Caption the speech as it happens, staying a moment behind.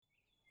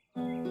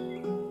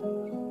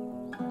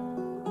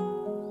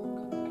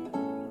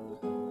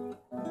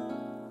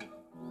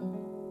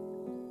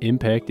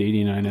Impact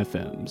 89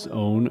 FM's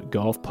own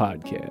golf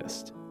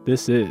podcast.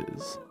 This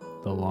is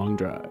The Long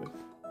Drive.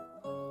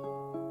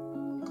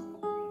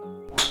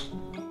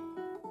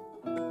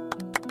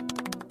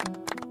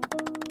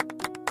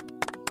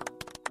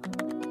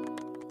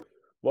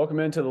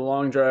 Welcome into The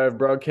Long Drive,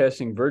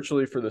 broadcasting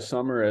virtually for the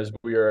summer as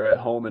we are at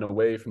home and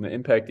away from the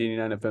Impact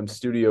 89 FM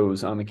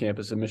studios on the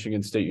campus of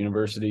Michigan State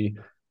University.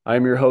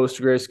 I'm your host,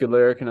 Grace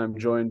Goodlerick, and I'm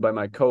joined by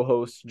my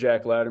co-host,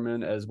 Jack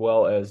Latterman, as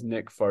well as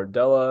Nick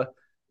Fardella.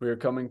 We are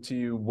coming to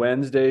you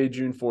Wednesday,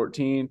 June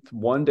 14th,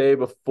 one day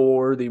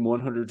before the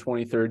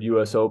 123rd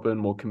U.S.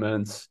 Open will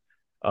commence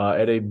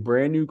at a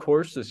brand new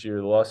course this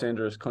year, the Los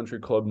Angeles Country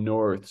Club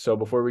North. So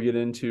before we get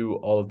into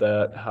all of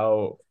that,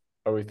 how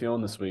are we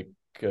feeling this week?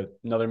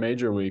 Another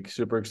major week.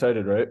 Super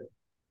excited, right?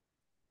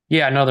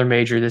 Yeah, another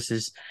major. This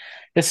is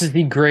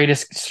the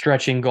greatest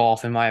stretch in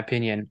golf, in my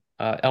opinion.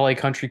 LA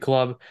Country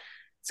Club.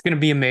 It's going to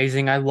be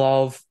amazing. I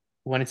love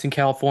when it's in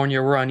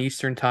California. We're on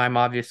Eastern time,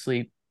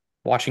 obviously.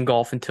 Watching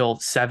golf until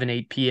 7,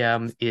 8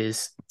 p.m.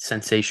 is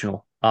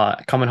sensational.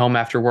 Coming home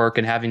after work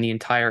and having the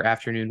entire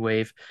afternoon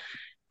wave.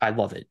 I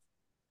love it.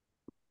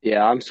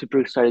 Yeah, I'm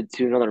super excited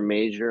too. Another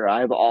major.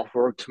 I have off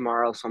work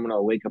tomorrow, so I'm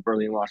gonna wake up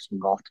early and watch some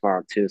golf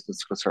tomorrow too. So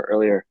let's go start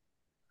earlier.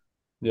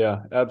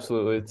 Yeah,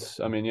 absolutely.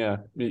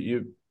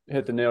 You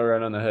hit the nail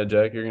right on the head,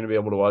 Jack. You're going to be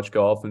able to watch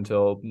golf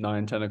until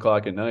 9, 10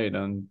 o'clock at night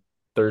on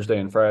Thursday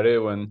and Friday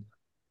when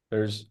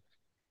there's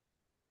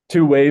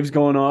two waves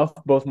going off,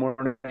 both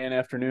morning and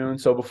afternoon.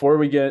 So before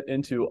we get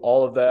into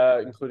all of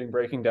that, including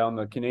breaking down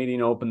the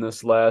Canadian Open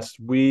this last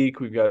week,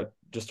 we've got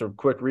just a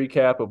quick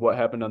recap of what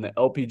happened on the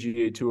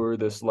LPGA Tour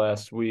this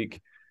last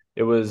week.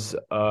 It was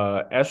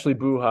Ashley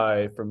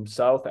Buhai from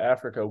South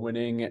Africa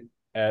winning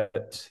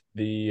at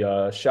the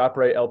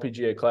ShopRite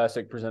LPGA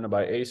Classic presented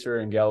by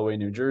Acer in Galloway,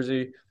 New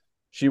Jersey.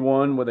 She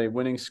won with a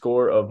winning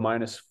score of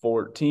minus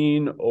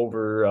 14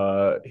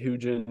 over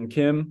Hyojin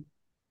Kim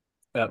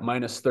at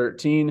minus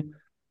 13.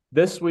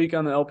 This week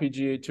on the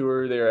LPGA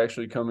Tour, they are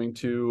actually coming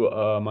to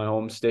my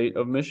home state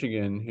of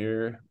Michigan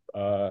here.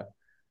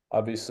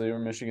 Obviously, we're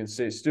Michigan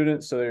State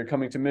students, so they're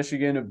coming to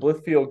Michigan at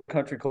Blythefield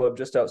Country Club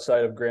just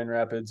outside of Grand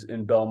Rapids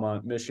in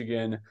Belmont,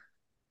 Michigan,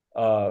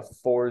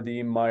 for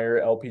the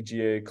Meyer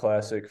LPGA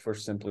Classic for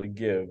Simply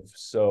Give.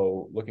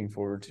 So looking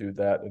forward to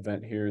that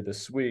event here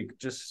this week.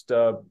 Just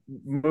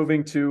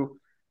moving to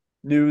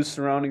news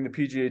surrounding the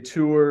PGA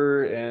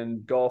Tour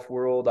and golf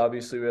world.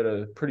 Obviously, we had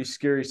a pretty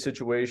scary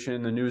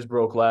situation. The news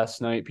broke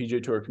last night.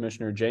 PGA Tour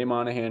Commissioner Jay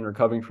Monahan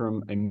recovering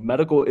from a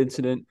medical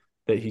incident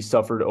that he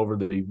suffered over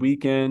the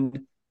weekend.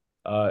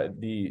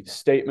 The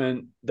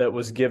statement that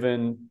was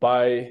given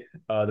by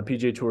the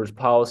PGA Tour's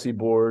policy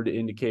board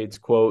indicates,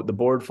 quote, "The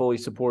board fully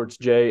supports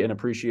Jay and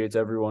appreciates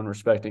everyone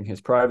respecting his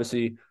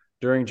privacy.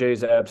 During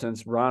Jay's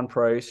absence, Ron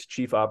Price,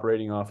 Chief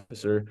Operating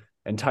Officer,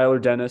 and Tyler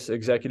Dennis,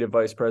 Executive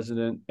Vice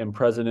President and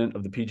President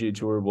of the PGA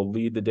Tour, will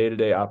lead the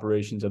day-to-day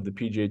operations of the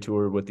PGA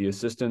Tour with the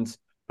assistance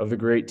of the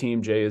great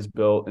team Jay has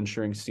built,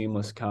 ensuring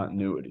seamless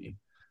continuity.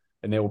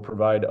 And they will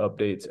provide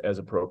updates as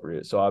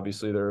appropriate." So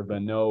obviously there have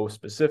been no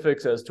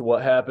specifics as to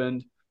what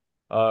happened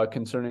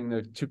concerning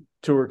the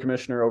tour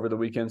commissioner over the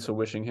weekend. So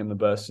wishing him the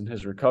best in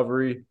his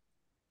recovery.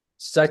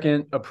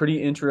 Second, a pretty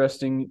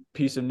interesting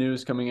piece of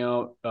news coming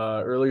out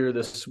earlier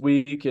this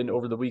week and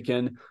over the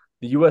weekend.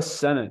 The U.S.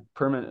 Senate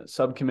Permanent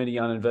Subcommittee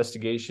on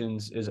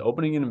Investigations is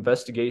opening an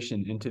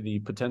investigation into the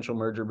potential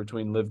merger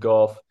between LIV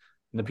Golf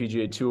and the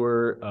PGA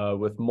Tour,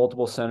 with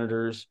multiple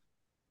senators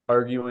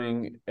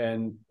arguing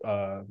and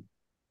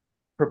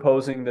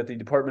proposing that the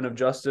Department of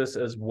Justice,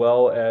 as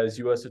well as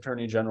U.S.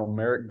 Attorney General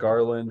Merrick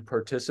Garland,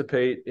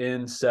 participate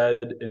in said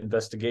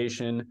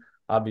investigation.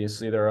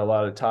 Obviously, there are a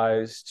lot of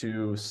ties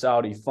to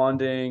Saudi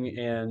funding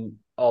and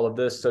all of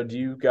this. So do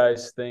you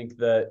guys think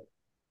that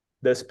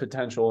this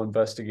potential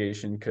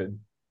investigation could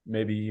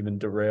maybe even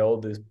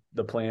derail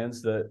the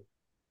plans that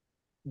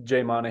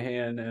Jay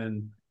Monahan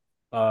and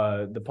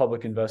the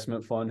Public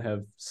Investment Fund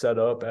have set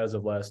up as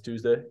of last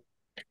Tuesday?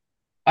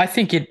 I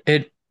think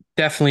it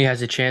definitely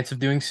has a chance of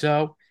doing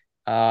so.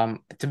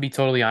 To be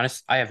totally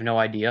honest, I have no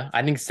idea.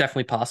 I think it's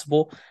definitely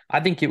possible.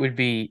 I think it would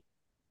be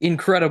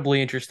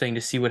incredibly interesting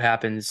to see what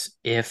happens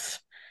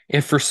if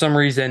for some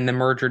reason the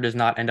merger does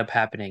not end up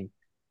happening.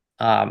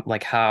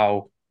 Like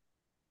how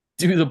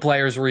do the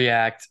players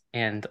react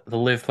and the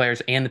LIV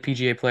players and the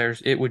PGA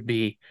players?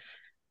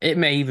 It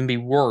may even be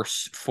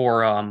worse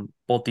for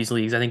both these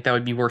leagues. I think that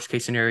would be worst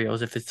case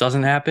scenarios if it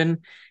doesn't happen.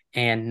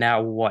 And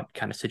now what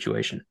kind of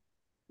situation?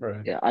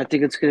 Right. Yeah, I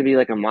think it's gonna be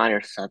like a minor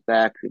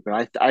setback,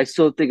 but I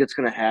still think it's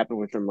gonna happen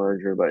with the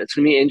merger. But it's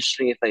gonna be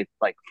interesting if they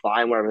like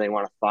find whatever they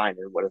want to find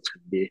and what it's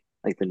gonna be,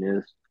 like the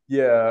news.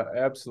 Yeah,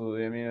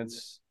 absolutely. I mean,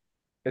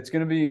 it's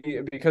going to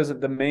be because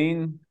of the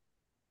main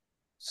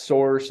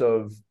source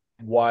of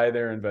why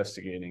they're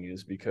investigating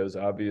is because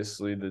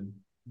obviously the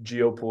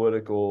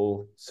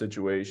geopolitical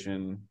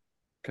situation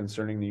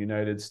concerning the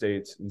United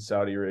States and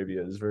Saudi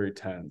Arabia is very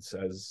tense,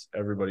 as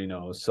everybody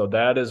knows. So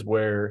that is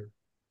where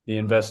the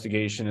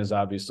investigation is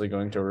obviously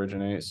going to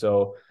originate.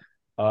 So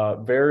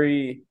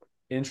very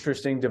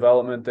interesting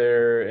development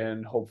there,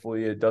 and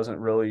hopefully it doesn't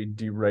really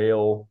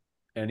derail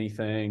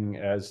anything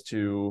as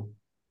to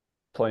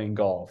playing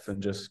golf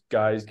and just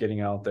guys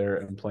getting out there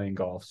and playing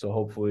golf. So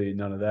hopefully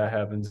none of that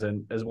happens.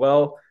 And as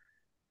well,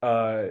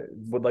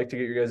 would like to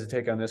get your guys'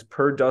 take on this.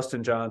 Per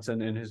Dustin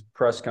Johnson in his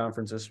press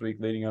conference this week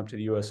leading up to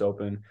the U.S.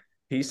 Open,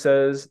 he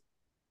says,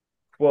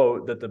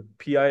 quote, that the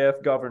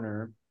PIF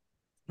governor,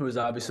 who is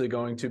obviously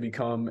going to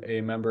become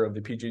a member of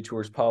the PGA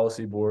Tour's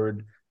policy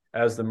board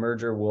as the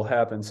merger will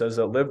happen, says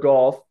that Live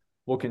Golf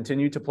will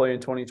continue to play in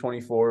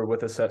 2024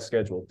 with a set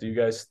schedule. Do you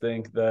guys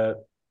think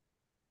that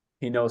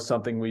he knows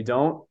something we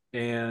don't,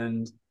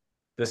 and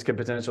this could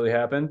potentially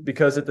happen?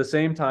 Because at the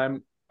same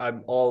time,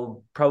 I'm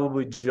all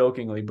probably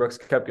jokingly, Brooks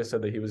Koepka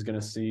said that he was going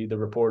to see the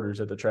reporters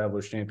at the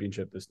Travelers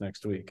Championship this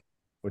next week,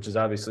 which is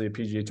obviously a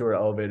PGA Tour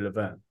elevated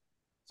event.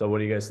 So what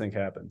do you guys think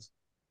happens?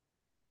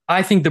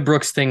 I think the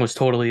Brooks thing was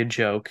totally a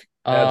joke.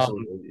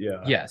 Absolutely,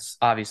 yeah. Yes,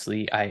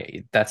 obviously,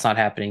 that's not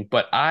happening.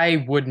 But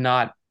I would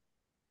not.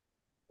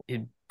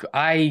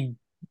 I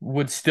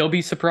would still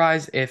be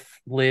surprised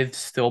if Liv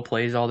still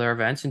plays all their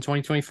events in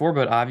 2024.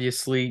 But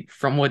obviously,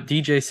 from what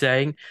DJ's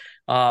saying,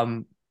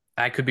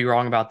 I could be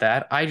wrong about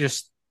that. I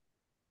just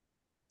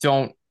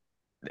don't.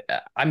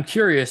 I'm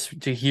curious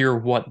to hear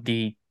what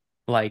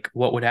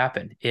would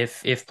happen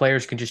if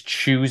players can just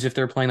choose if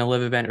they're playing the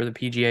Live event or the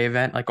PGA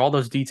event. Like, all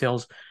those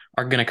details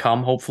are going to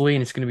come hopefully,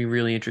 and it's going to be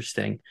really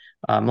interesting.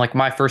 Like,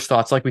 my first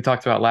thoughts, like we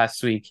talked about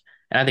last week,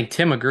 and I think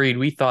Tim agreed,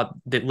 we thought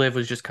that Live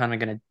was just kind of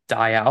going to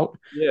die out.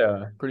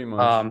 Yeah, pretty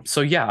much. So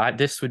yeah,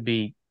 this would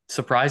be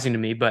surprising to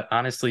me, but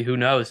honestly, who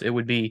knows? It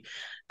would be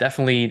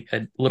definitely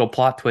a little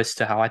plot twist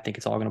to how I think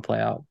it's all going to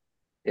play out.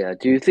 Yeah.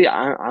 Do you think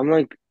I'm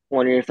like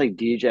wondering if like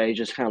DJ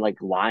just kind of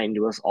like lying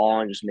to us all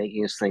and just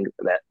making us think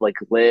that like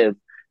Live,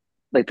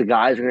 like the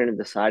guys are going to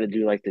decide to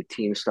do like the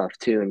team stuff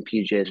too, and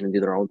PJ is going to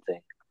do their own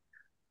thing.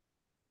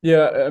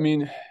 Yeah, I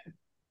mean,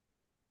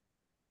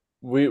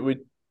 we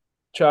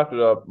chopped it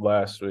up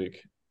last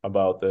week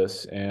about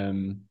this,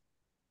 and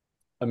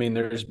I mean,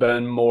 there's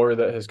been more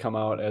that has come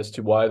out as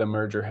to why the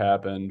merger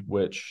happened,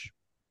 which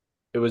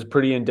it was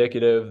pretty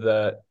indicative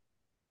that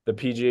the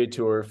PGA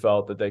Tour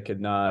felt that they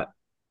could not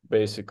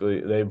they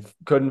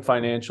couldn't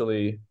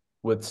financially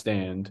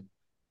withstand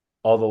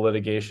all the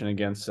litigation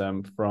against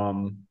them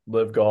from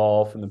Live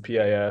Golf and the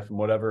PIF and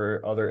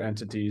whatever other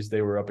entities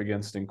they were up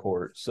against in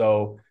court.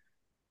 So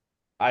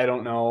I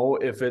don't know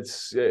if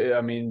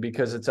I mean,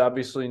 because it's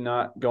obviously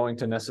not going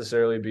to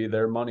necessarily be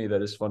their money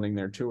that is funding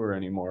their tour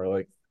anymore.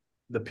 Like,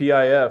 the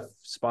PIF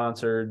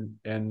sponsored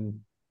and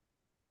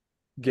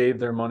gave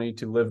their money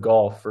to Live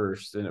Golf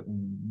first, and it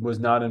was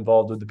not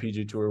involved with the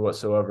PGA Tour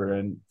whatsoever.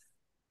 And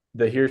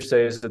the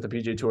hearsay is that the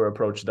PGA Tour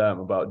approached them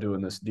about doing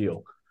this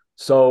deal.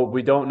 So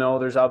we don't know.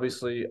 There's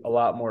obviously a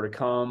lot more to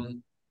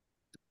come,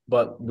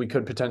 but we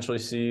could potentially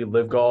see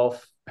Live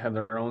Golf have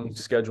their own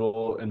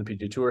schedule and the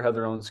PGA Tour have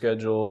their own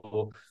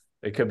schedule.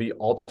 It could be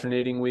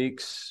alternating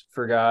weeks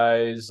for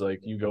guys,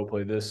 like you go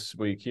play this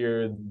week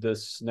here,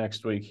 this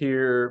next week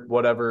here,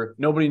 whatever.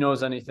 Nobody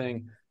knows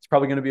anything. It's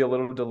probably going to be a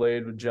little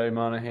delayed with Jay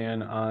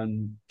Monahan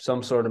on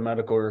some sort of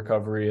medical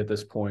recovery at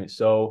this point.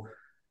 So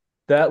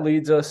that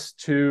leads us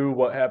to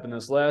what happened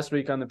this last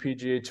week on the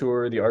PGA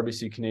Tour, the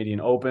RBC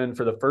Canadian Open.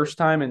 For the first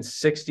time in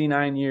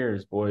 69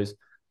 years, boys,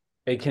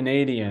 a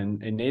Canadian,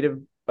 a native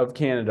of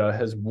Canada,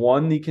 has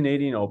won the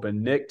Canadian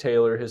Open. Nick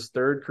Taylor, his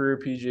third career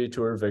PGA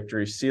Tour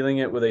victory, sealing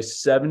it with a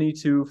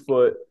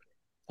 72-foot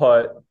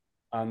putt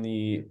on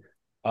the,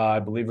 I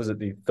believe, was it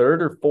the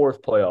third or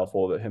fourth playoff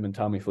hole that him and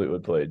Tommy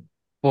Fleetwood played?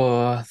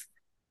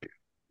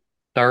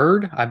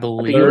 Third, I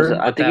believe, I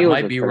but think that it was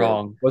might the be third.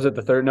 wrong. Was it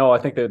the third? No, I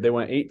think they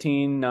went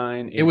 18,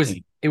 9,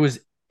 18. It was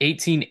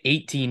 18,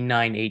 18,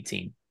 9,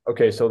 18.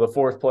 Okay, so the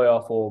fourth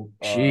playoff hole.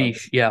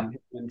 Sheesh, yeah.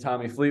 And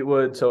Tommy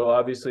Fleetwood. So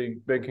obviously,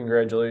 big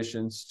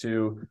congratulations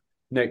to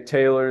Nick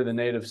Taylor, the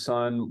native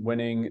son,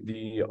 winning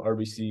the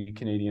RBC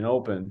Canadian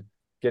Open,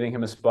 getting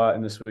him a spot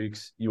in this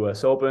week's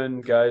U.S.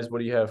 Open. Guys, what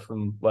do you have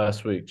from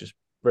last week? Just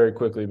very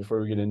quickly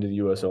before we get into the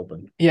U.S.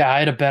 Open. Yeah, I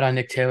had a bet on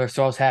Nick Taylor,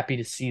 so I was happy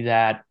to see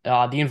that.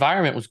 The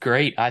environment was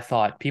great. I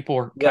thought people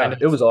were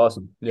it was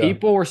awesome. Yeah.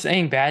 People were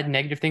saying bad,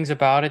 negative things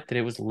about it, that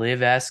it was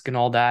live-esque and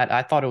all that.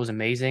 I thought it was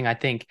amazing. I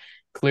think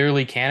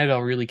clearly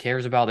Canada really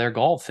cares about their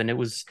golf, and it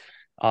was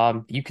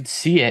you could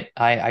see it.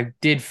 I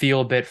did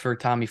feel a bit for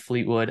Tommy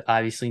Fleetwood.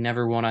 Obviously,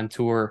 never won on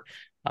tour.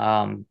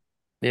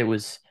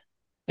 It's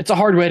a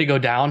hard way to go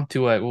down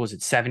to a, what was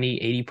it,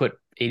 70,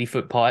 80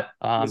 foot putt.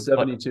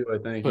 72, I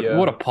think. But yeah.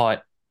 what a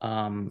putt.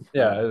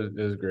 Yeah, it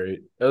was great.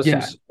 It was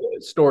Yeah. some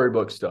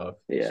storybook stuff.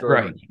 Yeah.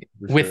 Right.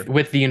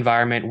 With the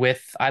environment,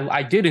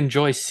 I did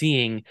enjoy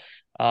seeing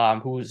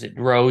who was it,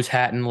 Rose,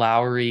 Hatton,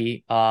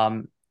 Lowry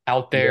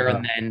out there, Yeah.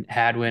 and then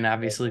Hadwin,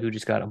 obviously, who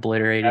just got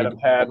obliterated. Adam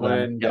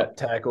Hadwin Yep. got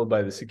tackled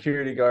by the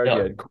security guard. Yep.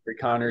 You had Corey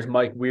Connors,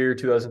 Mike Weir,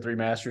 2003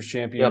 Masters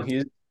champion.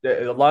 Yep.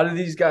 A lot of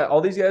these guys, all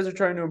these guys are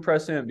trying to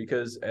impress him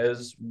because,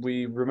 as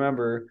we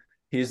remember,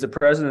 he's the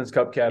President's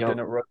Cup captain Yep.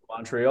 at Royal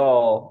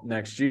Montreal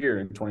next year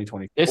in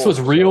 2024. This was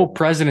real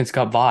President's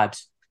Cup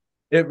vibes.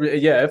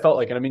 it felt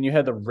like it. I mean, you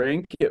had the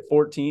rink at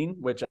 14,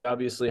 which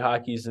obviously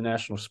hockey is the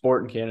national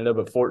sport in Canada,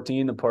 but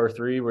 14, the par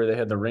three, where they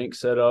had the rink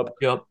set up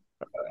Yep.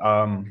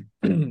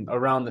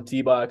 around the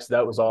tee box,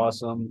 that was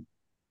awesome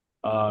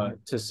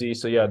to see.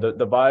 So yeah, the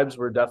vibes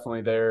were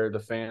definitely there. The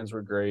fans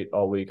were great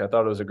all week. I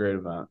thought it was a great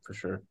event for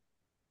sure.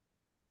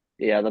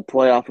 Yeah, the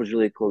playoff was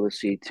really cool to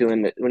see too.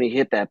 And when he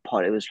hit that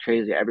putt, it was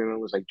crazy. Everyone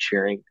was like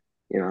cheering.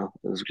 It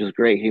was just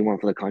great. He won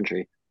for the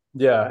country.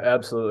 Yeah,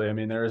 absolutely. I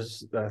mean,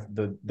 there's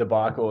the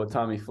debacle with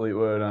Tommy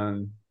Fleetwood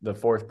on the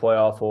fourth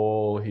playoff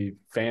hole. He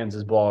fans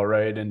his ball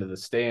right into the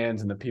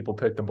stands, and the people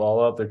pick the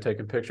ball up. They're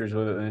taking pictures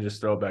with it, and they just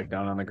throw it back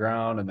down on the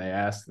ground. And they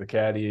ask the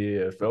caddy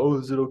if, oh,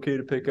 is it okay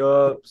to pick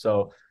up?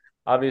 So,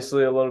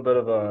 obviously, a little bit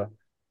of a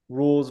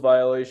rules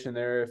violation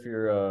there if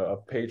you're a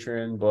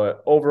patron.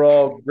 But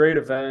overall, great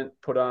event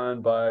put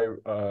on by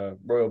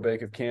Royal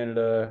Bank of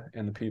Canada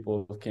and the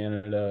people of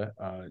Canada.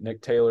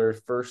 Nick Taylor,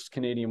 first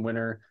Canadian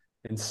winner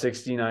in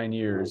 69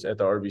 years at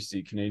the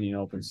RBC Canadian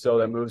Open. So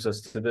that moves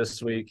us to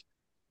this week.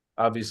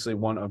 Obviously,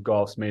 one of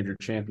golf's major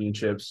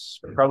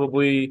championships.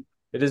 Probably,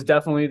 it is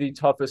definitely the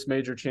toughest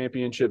major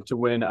championship to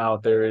win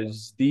out there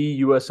is the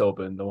U.S.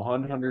 Open, the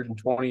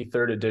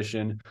 123rd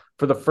edition,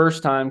 for the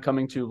first time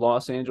coming to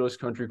Los Angeles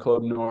Country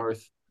Club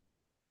North.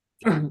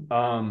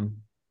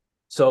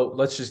 So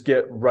let's just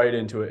get right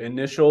into it.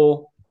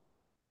 Initial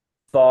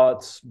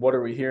thoughts. What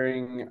are we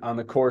hearing on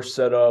the course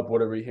setup?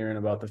 What are we hearing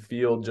about the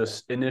field?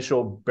 Just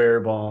initial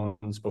bare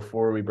bones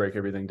before we break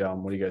everything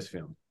down. What are you guys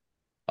feeling?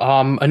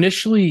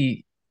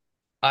 Initially,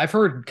 I've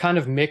heard kind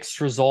of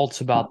mixed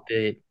results about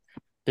the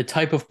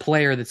type of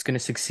player that's going to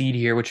succeed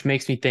here, which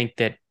makes me think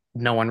that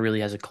no one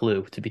really has a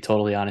clue, to be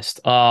totally honest.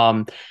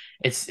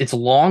 It's a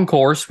long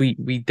course.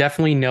 We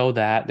definitely know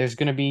that. There's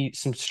going to be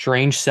some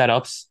strange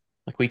setups,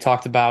 like we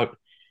talked about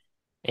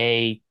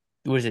a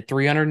what is it,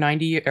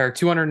 390 or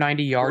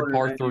 290 yard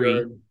par 290 three.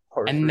 yard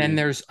par And then three.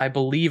 there's, I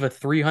believe, a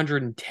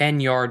 310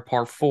 yard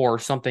par four,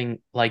 something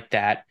like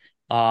that,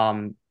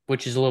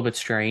 which is a little bit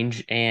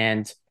strange.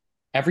 And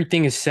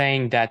everything is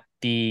saying that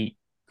the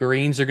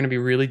greens are going to be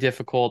really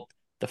difficult.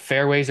 The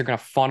fairways are going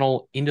to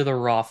funnel into the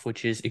rough,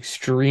 which is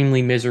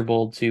extremely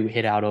miserable to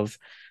hit out of.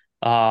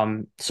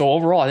 So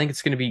overall, I think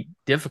it's going to be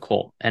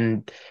difficult.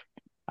 And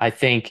I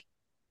think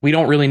we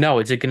don't really know.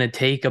 Is it going to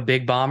take a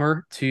big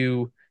bomber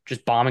to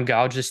just bomb and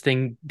gouge this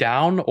thing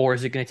down, or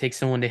is it going to take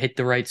someone to hit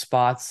the right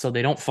spots so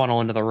they don't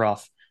funnel into the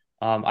rough?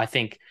 I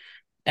think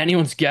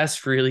anyone's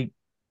guess really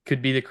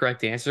could be the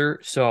correct answer.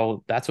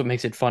 So that's what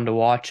makes it fun to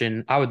watch.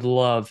 And I would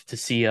love to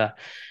see a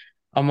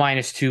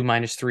 -2,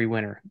 -3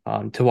 winner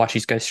to watch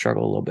these guys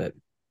struggle a little bit.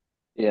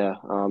 Yeah.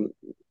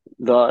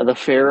 The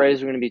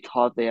fairways are going to be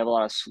tough. They have a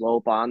lot of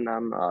slope on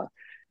them.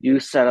 You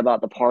said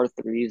about the par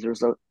threes.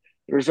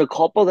 There's a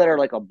couple that are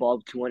like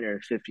above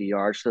 250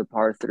 yards to the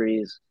par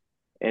threes,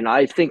 and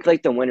I think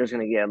like the winner's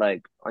going to get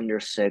like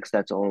under six.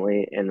 That's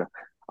only. And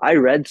I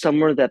read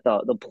somewhere that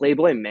the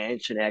Playboy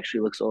Mansion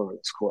actually looks over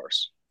this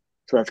course,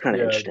 so that's kind of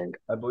Yeah, interesting.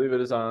 I believe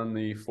it is on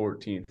the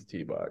 14th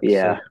tee box. So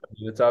Yeah.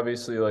 yeah, it's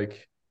obviously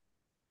like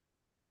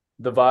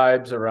the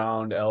vibes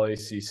around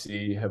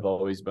LACC have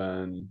always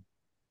been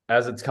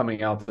as it's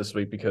coming out this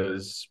week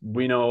because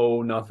we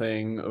know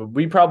nothing.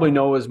 We probably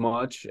know as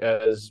much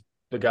as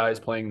the guys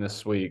playing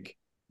this week,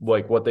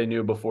 like what they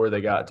knew before they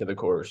got to the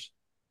course,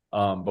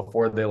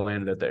 before they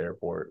landed at the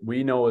airport.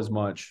 We know as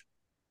much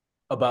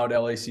about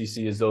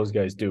LACC as those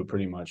guys do,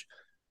 pretty much.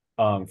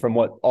 From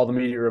what all the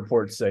media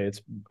reports say,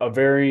 it's a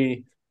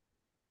very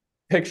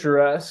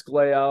picturesque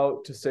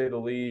layout to say the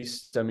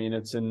least. I mean,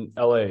 it's in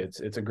LA.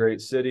 It's a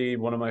great city,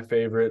 one of my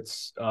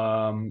favorites.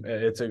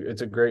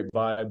 It's a great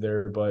vibe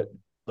there, but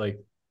like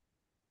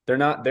they're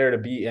not there to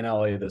be in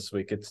LA this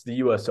week. It's the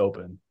US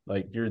Open.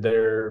 Like you're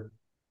there,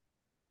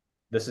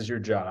 this is your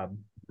job.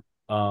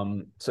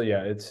 So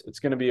yeah, it's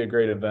going to be a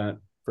great event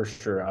for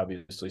sure,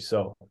 obviously.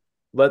 So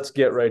let's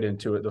get right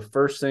into it. The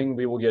first thing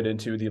we will get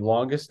into, the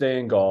longest day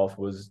in golf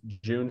was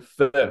June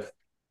 5th.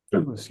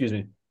 Excuse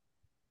me.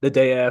 The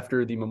day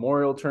after the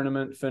Memorial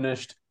Tournament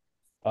finished.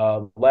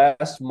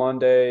 Last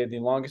Monday, the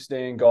longest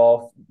day in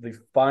golf, the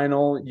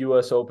final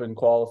U.S. Open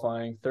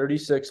qualifying,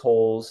 36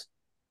 holes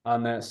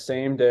on that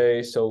same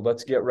day. So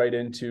let's get right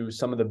into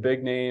some of the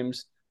big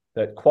names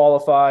that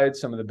qualified,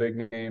 some of the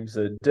big names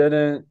that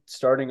didn't,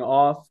 starting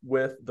off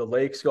with the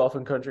Lakes Golf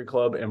and Country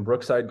Club and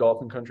Brookside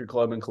Golf and Country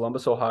Club in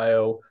Columbus,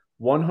 Ohio.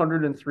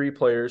 103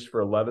 players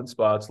for 11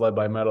 spots, led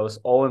by medalist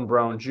Olin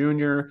Brown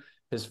Jr.,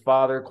 his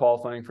father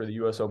qualifying for the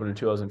U.S. Open in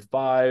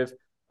 2005,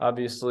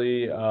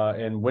 obviously,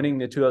 and winning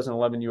the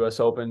 2011 U.S.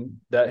 Open.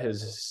 That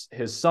his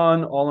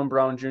son, Olin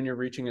Brown Jr.,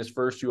 reaching his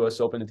first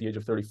U.S. Open at the age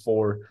of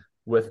 34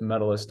 with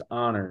medalist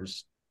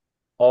honors.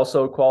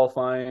 Also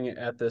qualifying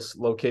at this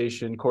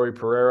location, Corey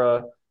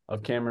Pereira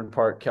of Cameron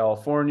Park,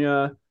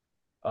 California,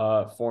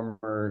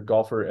 former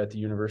golfer at the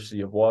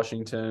University of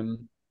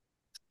Washington.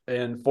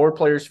 And four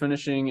players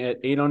finishing at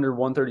 8 under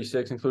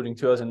 136, including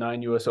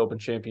 2009 U.S. Open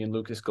champion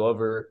Lucas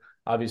Glover.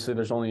 Obviously,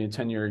 there's only a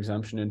 10-year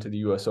exemption into the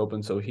U.S.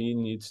 Open, so he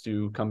needs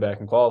to come back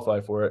and qualify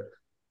for it.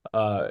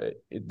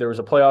 There was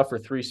a playoff for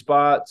 3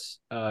 spots.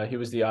 He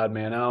was the odd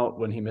man out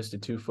when he missed a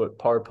 2-foot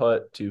par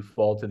putt to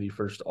fall to the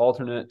first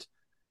alternate.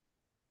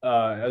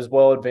 As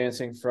well,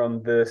 advancing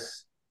from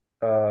this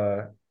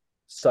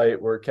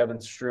site were Kevin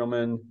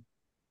Streelman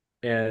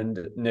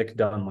and Nick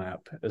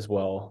Dunlap as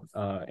well,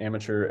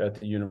 amateur at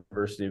the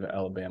University of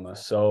Alabama.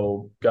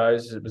 So,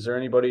 guys, was there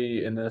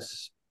anybody in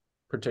this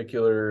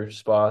particular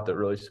spot that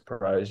really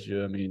surprised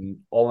you? I mean,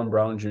 Olin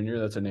Brown Jr.,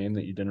 that's a name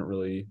that you didn't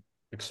really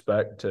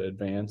expect to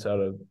advance out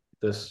of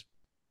this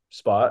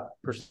spot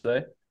per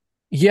se.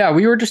 Yeah,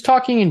 we were just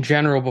talking in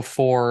general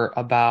before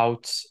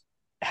about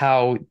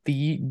how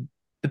the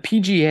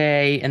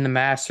PGA and the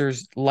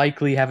Masters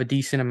likely have a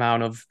decent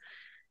amount of,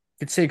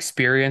 could say,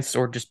 experience,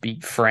 or just be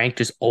frank,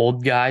 just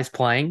old guys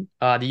playing.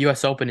 The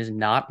U.S. Open is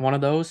not one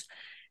of those,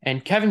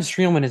 and Kevin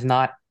Streelman is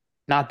not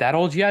that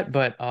old yet.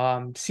 But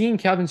seeing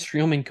Kevin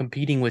Streelman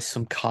competing with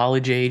some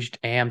college aged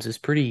AMs is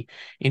pretty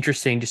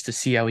interesting, just to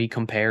see how he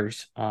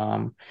compares.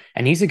 And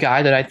he's a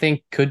guy that I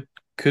think could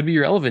be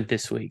relevant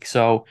this week.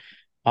 So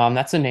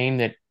that's a name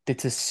that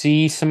to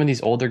see some of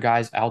these older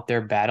guys out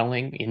there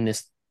battling in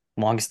this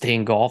longest day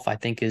in golf, I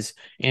think is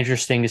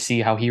interesting to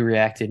see how he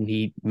reacted and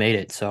he made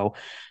it. So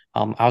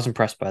I was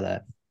impressed by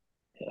that.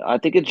 I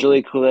think it's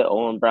really cool that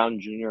Owen Brown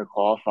Jr.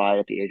 qualified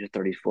at the age of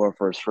 34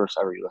 for his first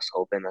ever U.S.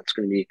 Open.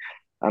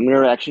 I'm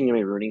gonna actually gonna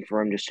be rooting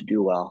for him just to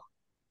do well.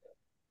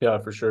 Yeah,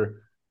 for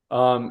sure.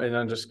 And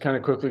then just kind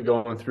of quickly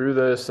going through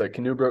this at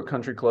Canoe Brook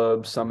Country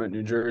Club, Summit,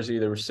 New Jersey,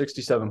 there were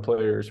 67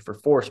 players for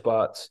 4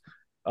 spots.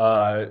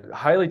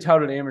 Highly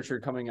touted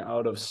amateur coming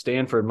out of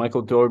Stanford,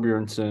 Michael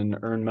Thorbjornsen,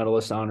 earned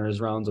medalist honors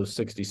rounds of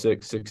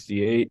 66,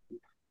 68.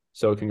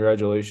 So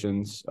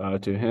congratulations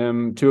to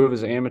him. 2 of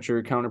his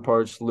amateur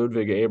counterparts,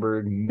 Ludwig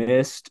Aberg,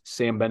 missed.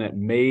 Sam Bennett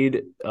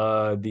made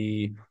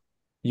the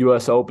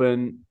U.S.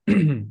 Open.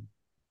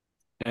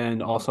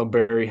 And also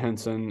Barry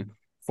Henson,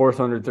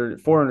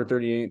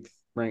 438th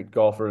ranked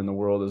golfer in the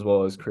world, as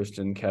well as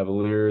Christian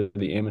Cavalier,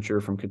 the amateur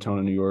from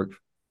Katona, New York,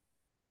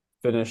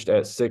 finished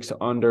at 6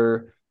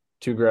 under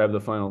to grab the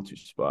final 2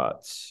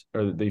 spots,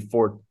 or the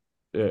fourth.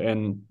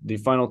 And the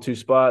final 2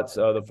 spots,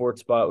 the 4th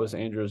spot was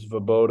Andrews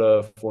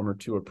Vaboda, former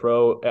Tour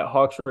Pro, at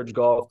Hawksridge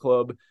Golf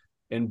Club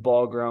in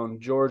Ball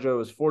Ground, Georgia. It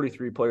was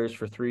 43 players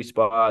for 3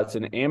 spots.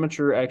 An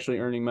amateur actually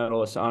earning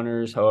medalist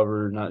honors.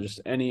 However, not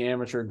just any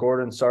amateur.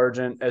 Gordon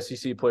Sargent,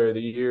 SEC Player of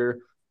the Year,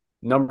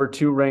 number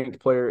 2 ranked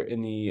player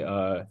in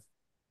the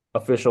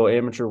official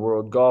amateur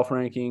world golf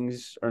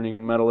rankings,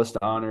 earning medalist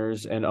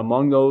honors. And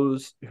among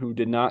those who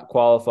did not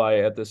qualify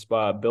at this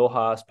spot, Bill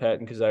Haas,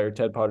 Patton Kizzire,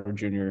 Ted Potter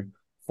Jr.,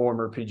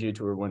 former PGA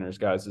Tour winners.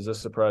 Guys, does this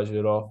surprise you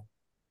at all?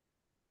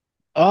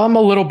 A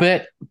little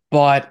bit,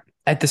 but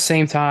at the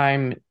same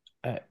time,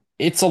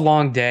 it's a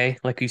long day.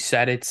 Like you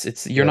said,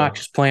 it's you're Yeah. not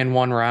just playing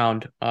one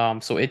round.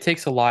 So it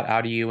takes a lot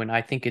out of you, and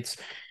I think it's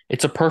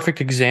a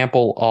perfect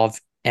example of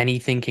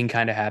anything can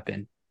kind of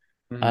happen.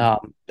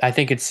 Mhm. I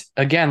think it's,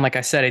 again, like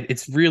I said,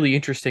 it's really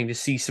interesting to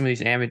see some of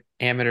these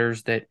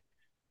amateurs that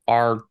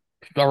are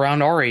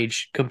around our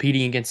age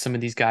competing against some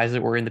of these guys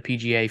that were in the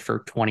PGA for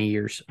 20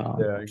 years.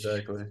 Yeah,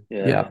 exactly.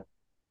 Yeah, Yeah.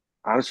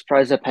 I'm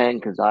surprised that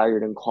Patton Kizzire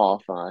didn't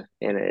qualify,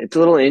 and it's a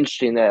little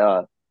interesting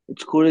that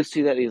it's cool to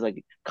see that these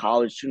like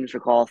college students are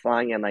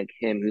qualifying, and like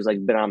him who's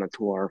like been on the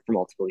tour for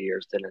multiple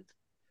years didn't.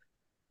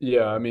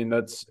 Yeah, I mean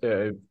that's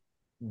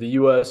the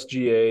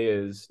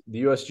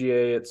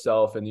USGA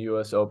itself, and the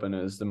U.S. Open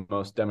is the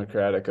most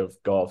democratic of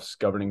golf's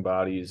governing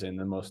bodies and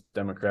the most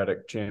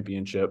democratic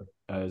championship,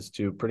 as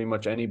to pretty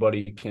much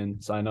anybody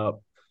can sign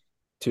up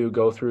to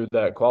go through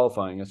that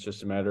qualifying. It's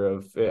just a matter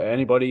of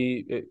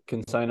anybody it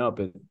can sign up.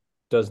 It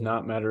does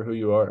not matter who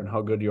you are and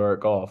how good you are at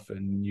golf,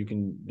 and you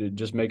can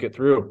just make it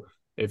through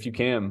if you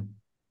can.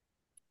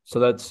 So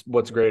that's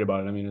what's great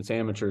about it. I mean, it's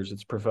amateurs,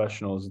 it's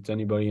professionals, it's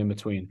anybody in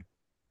between.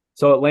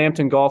 So at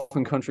Lambton Golf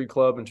and Country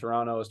Club in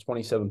Toronto, it was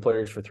 27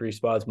 players for 3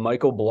 spots.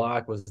 Michael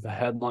Block was the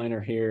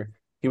headliner here.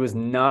 He was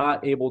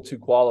not able to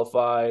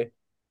qualify.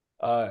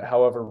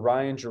 However,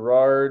 Ryan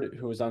Gerard,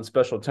 who was on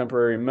special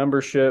temporary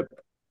membership,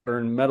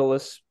 earned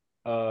medalist,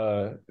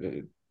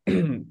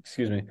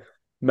 excuse me,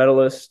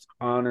 medalist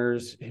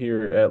honors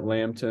here at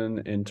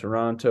Lambton in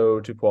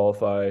Toronto to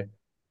qualify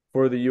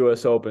for the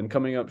U.S. Open.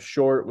 Coming up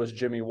short was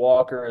Jimmy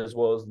Walker, as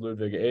well as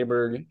Ludwig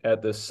Aberg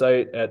at this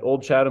site at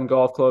Old Chatham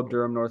Golf Club,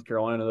 Durham, North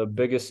Carolina. The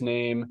biggest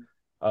name,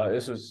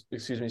 this was,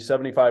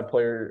 75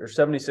 players or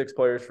 76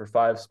 players for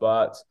 5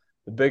 spots.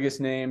 The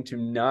biggest name to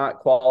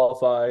not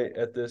qualify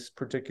at this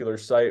particular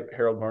site,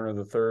 Harold Varner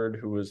III,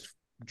 who was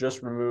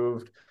just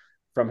removed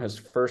from his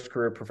first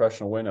career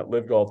professional win at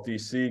Live Golf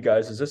DC.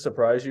 Guys, does this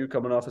surprise you,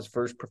 coming off his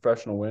first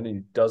professional win, and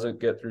he doesn't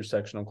get through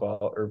sectional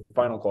or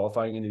final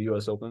qualifying into the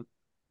U.S. Open?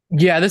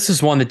 Yeah, this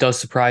is one that does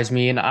surprise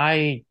me, and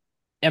I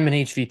am an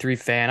HV3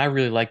 fan. I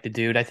really like the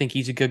dude. I think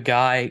he's a good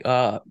guy.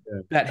 Yeah,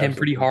 Bet him pretty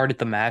absolutely. hard at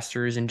the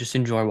Masters and just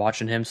enjoy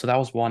watching him. So that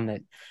was one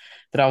that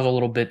I was a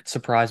little bit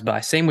surprised by.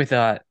 Same with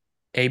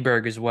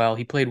Aberg as well.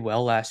 He played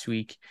well last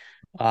week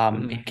in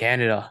Mhm.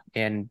 Canada,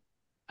 and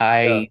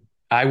Yeah.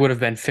 I would have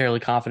been fairly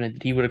confident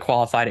that he would have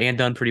qualified and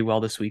done pretty well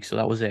this week. So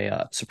that was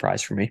a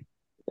surprise for me.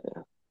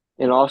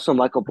 And also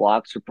Michael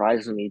Block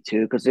surprises me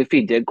too, because if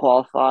he did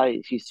qualify,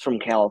 he's from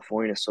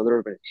California, so there would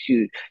have been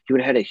huge. He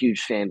would have had a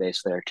huge fan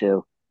base there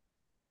too.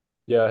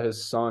 Yeah,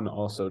 his son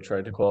also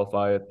tried to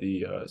qualify at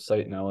the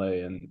site in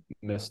LA and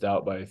missed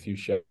out by a few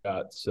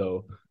shots.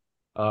 So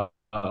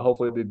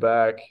hopefully he'll be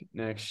back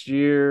next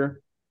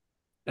year.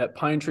 At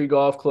Pine Tree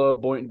Golf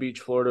Club, Boynton Beach,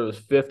 Florida, was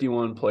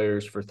 51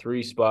 players for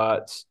 3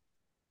 spots,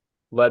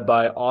 led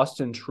by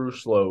Austin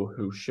Truslow,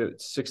 who shot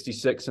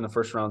 66 in the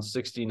first round,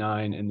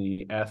 69 in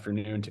the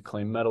afternoon to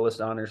claim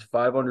medalist honors.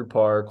 500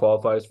 par,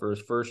 qualifies for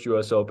his first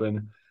U.S.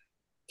 Open.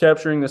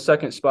 Capturing the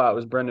second spot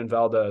was Brendan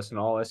Valdez, an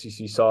all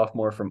SEC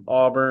sophomore from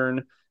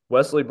Auburn.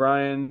 Wesley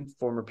Bryan,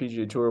 former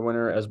PGA Tour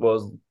winner, as well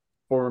as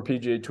former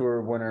PGA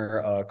Tour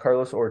winner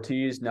Carlos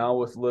Ortiz, now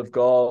with Live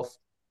Golf,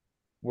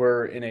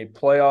 were in a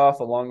playoff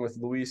along with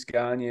Luis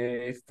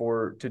Gagne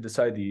to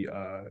decide the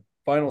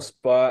final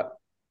spot,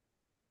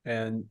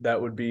 and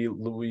that would be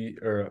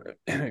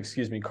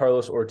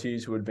Carlos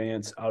Ortiz, who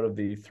advanced out of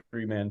the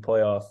 3-man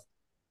playoff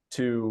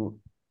to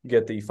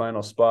get the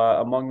final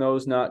spot. Among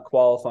those not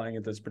qualifying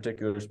at this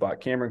particular spot,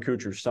 Cameron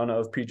Kuchar, son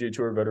of PGA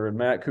Tour veteran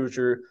Matt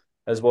Kuchar,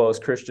 as well as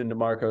Christian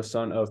DeMarco,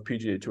 son of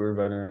PGA Tour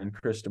veteran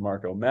Chris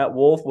DeMarco. Matt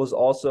Wolff was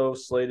also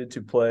slated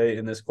to play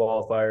in this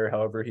qualifier.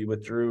 However, he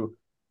withdrew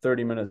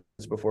 30 minutes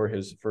before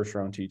his first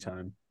round tee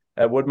time.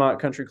 At Woodmont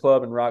Country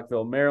Club in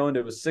Rockville, Maryland,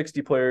 it was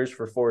 60 players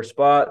for 4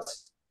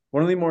 spots.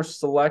 One of the more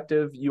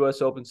selective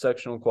U.S. Open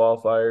sectional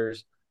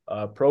qualifiers.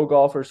 Pro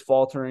golfers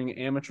faltering,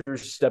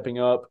 amateurs stepping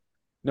up.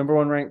 Number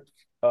 1 ranked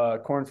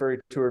Korn Ferry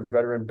Tour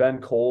veteran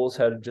Ben Coles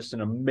had just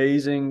an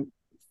amazing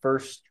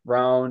first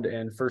round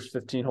and first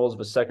 15 holes of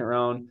a second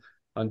round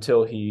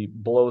until he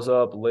blows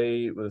up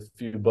late with a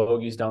few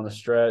bogeys down the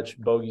stretch.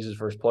 Bogeys his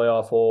first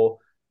playoff hole.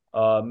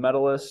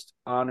 Medalist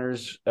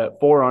honors at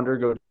 4 under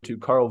go to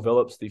Carl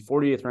Phillips, the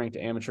 48th ranked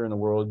amateur in the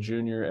world,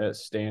 junior at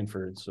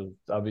Stanford. So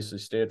obviously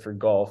Stanford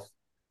golf,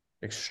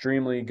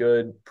 extremely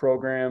good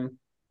program.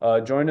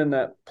 Joined in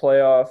that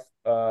playoff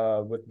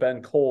with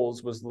Ben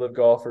Coles was live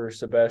golfer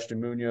Sebastian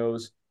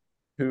Munoz,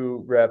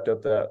 who wrapped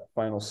up that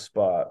final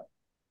spot.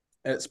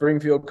 At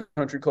Springfield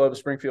Country Club,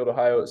 Springfield,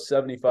 Ohio,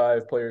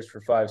 75 players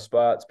for 5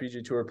 spots.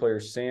 PGA Tour player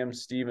Sam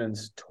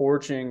Stevens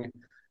torching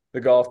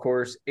the golf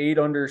course, 8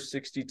 under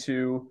 62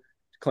 to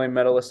claim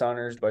medalist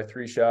honors by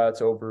 3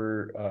 shots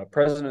over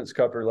President's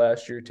Cupper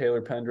last year,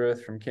 Taylor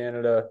Pendrith from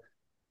Canada,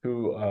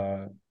 who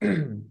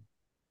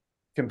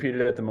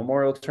competed at the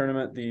Memorial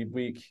Tournament the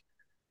week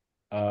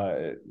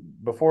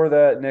before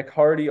that. Nick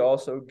Hardy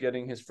also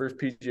getting his first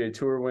PGA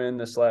Tour win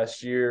this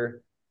last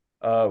year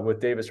with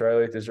Davis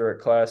Riley at the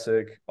Zurich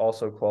Classic,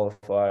 also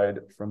qualified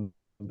from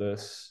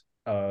this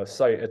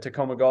site. At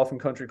Tacoma Golf and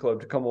Country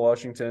Club, Tacoma,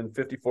 Washington,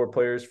 54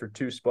 players for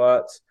 2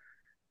 spots.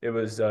 It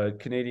was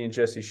Canadian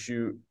Jesse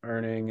Shute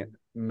earning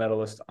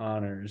medalist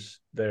honors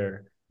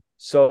there.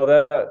 So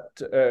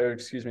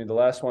the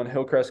last one,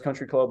 Hillcrest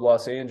Country Club,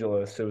 Los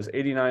Angeles. It was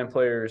 89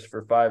 players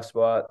for 5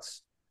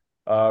 spots,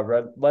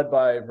 led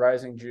by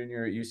rising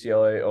junior at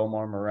UCLA,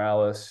 Omar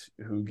Morales,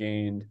 who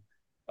gained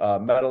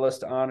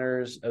medalist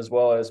honors, as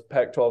well as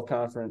Pac-12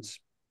 conference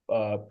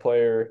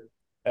player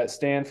at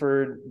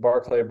Stanford.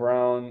 Barclay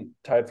Brown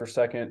tied for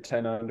second,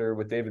 10 under,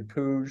 with David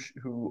Puig,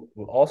 who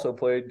also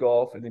played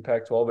golf in the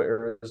Pac-12 at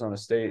Arizona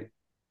State.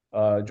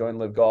 Joined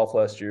Live Golf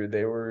last year.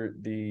 They were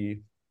the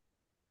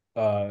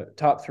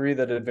top 3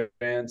 that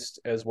advanced,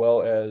 as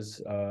well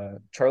as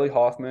Charlie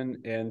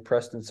Hoffman and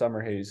Preston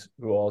Summerhays,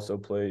 who also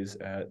plays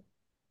at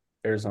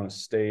Arizona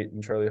State.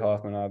 And Charlie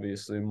Hoffman,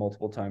 obviously,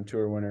 multiple-time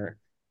tour winner,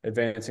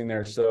 advancing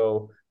there.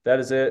 So that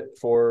is it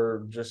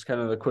for just kind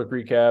of the quick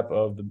recap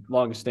of the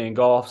longest day in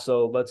golf.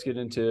 So let's get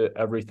into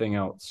everything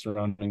else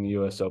surrounding the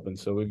U.S. Open.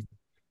 So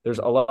there's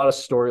a lot of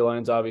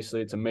storylines.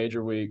 Obviously, it's a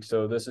major week.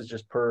 So this is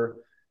just per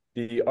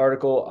the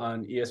article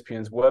on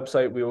ESPN's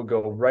website. We will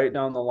go right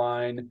down the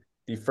line.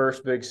 The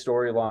first big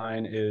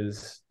storyline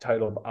is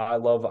titled "I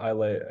Love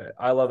LA."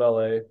 I love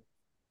LA,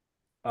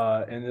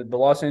 and the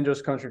Los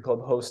Angeles Country Club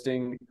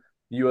hosting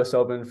the U.S.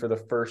 Open for the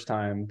first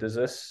time. Does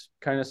this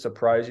kind of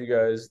surprise you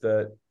guys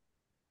that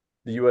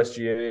the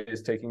USGA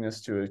is taking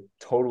this to a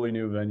totally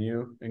new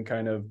venue and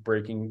kind of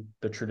breaking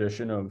the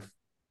tradition of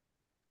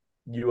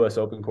U.S.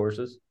 Open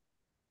courses?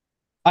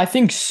 I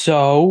think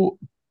so,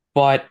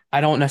 but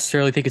I don't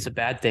necessarily think it's a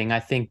bad thing. I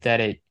think that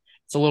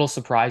it's a little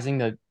surprising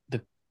that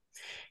the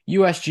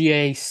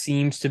USGA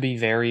seems to be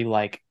very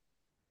like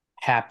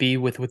happy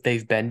with what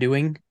they've been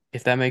doing,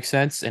 if that makes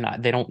sense, and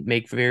they don't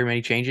make very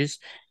many changes.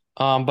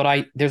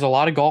 But there's a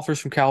lot of golfers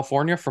from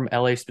California, from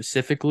LA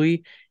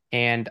specifically,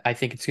 and I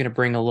think it's going to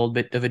bring a little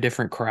bit of a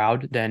different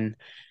crowd than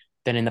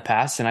in the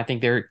past. And I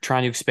think they're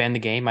trying to expand the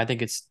game. I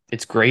think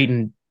it's great,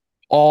 and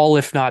all,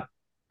 if not,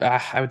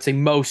 I would say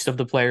most of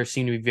the players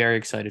seem to be very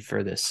excited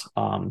for this.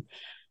 I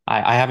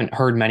haven't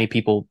heard many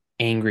people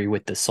angry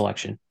with this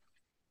selection.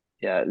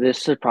 Yeah,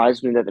 this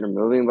surprised me that they're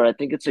moving, but I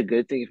think it's a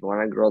good thing if you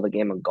want to grow the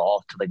game of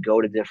golf to like go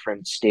to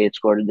different states,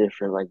 go to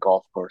different like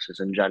golf courses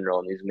in general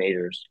in these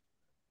majors.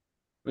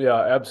 Yeah,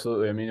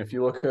 absolutely. I mean, if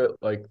you look at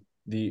like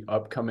the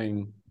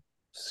upcoming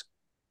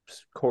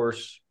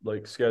course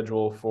like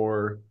schedule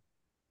for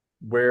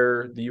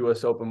where the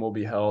U.S. Open will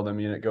be held. I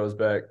mean, it goes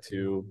back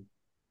to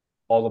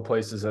all the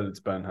places that it's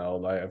been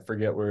held. I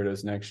forget where it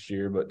is next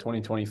year, but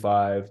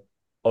 2025,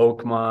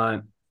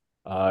 Oakmont.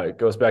 It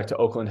goes back to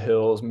Oakland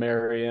Hills,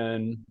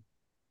 Marion.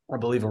 I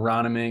believe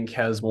Aronimink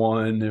has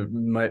one.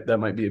 That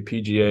might be a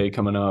PGA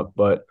coming up,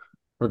 but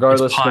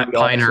regardless, it's going to be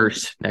awesome.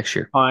 Pinehurst next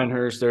year.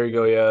 Pinehurst, there you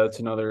go. Yeah, that's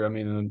another. I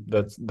mean,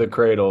 that's the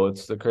cradle.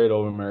 It's the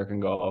cradle of American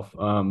golf.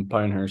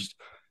 Pinehurst.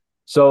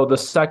 So the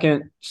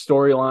second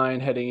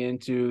storyline heading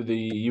into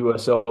the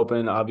U.S.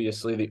 Open,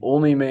 obviously the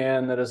only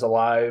man that is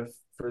alive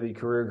for the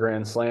career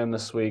Grand Slam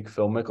this week,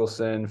 Phil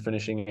Mickelson,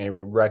 finishing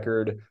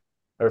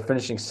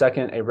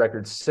second a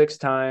record 6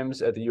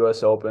 times at the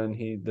U.S.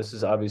 Open. This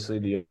is obviously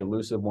the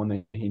elusive one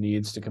that he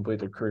needs to complete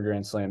the career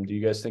Grand Slam. Do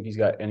you guys think he's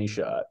got any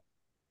shot?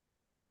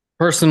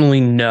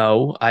 Personally,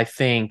 no. I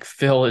think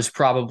Phil is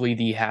probably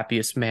the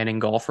happiest man in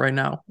golf right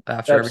now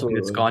after everything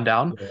that's Absolutely. gone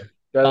down. Yeah.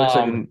 That looks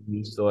like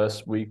it's the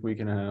last week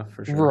and a half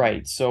for sure.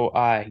 Right. So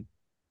I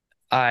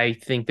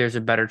think there's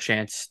a better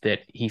chance that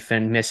he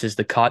misses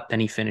the cut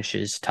than he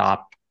finishes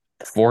top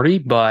 40,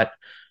 but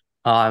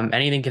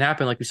anything can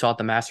happen like we saw at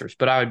the Masters,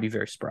 but I would be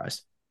very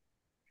surprised.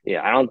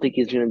 Yeah, I don't think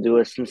he's going to do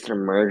it since their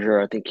merger.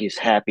 I think he's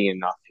happy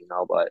enough,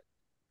 but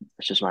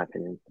it's just my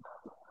opinion.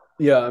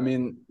 Yeah, I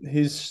mean,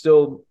 he's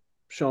still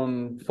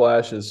shown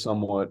flashes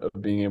somewhat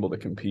of being able to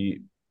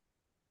compete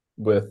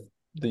with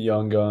the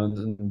young guns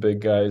and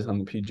big guys on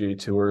the PGA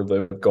Tour,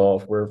 the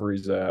golf, wherever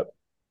he's at.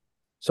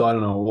 So I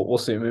don't know. We'll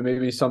see.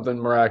 Maybe something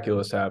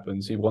miraculous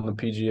happens. He won the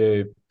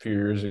PGA a few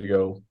years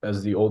ago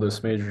as the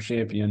oldest major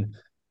champion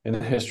in the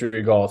history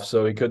of golf,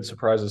 so he could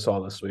surprise us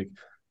all this week.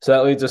 So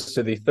that leads us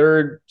to the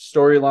third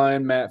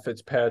storyline. Matt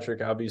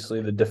Fitzpatrick,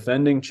 obviously the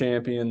defending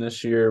champion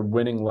this year,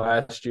 winning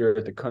last year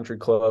at the Country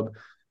Club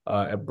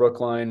at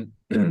Brookline,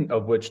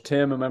 of which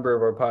Tim, a member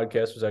of our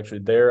podcast, was actually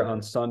there on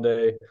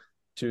Sunday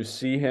to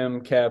see him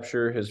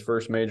capture his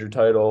first major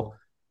title.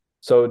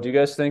 So do you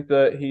guys think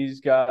that he's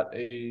got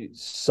a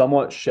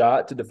somewhat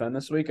shot to defend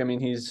this week? I mean,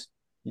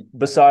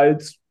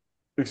 besides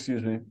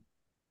winning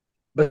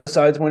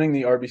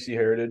the RBC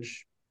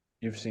Heritage,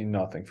 you've seen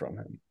nothing from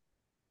him.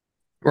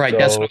 Right. So,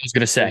 that's what I was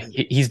going to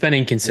say. He's been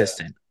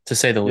inconsistent, to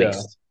say the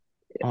least.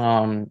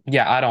 I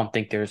don't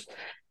think there's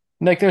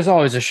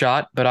always a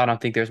shot, but I don't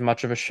think there's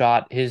much of a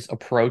shot. His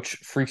approach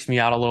freaks me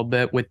out a little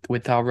bit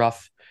with how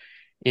rough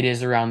it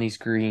is around these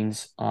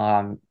greens.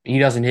 He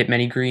doesn't hit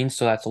many greens,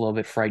 so that's a little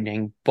bit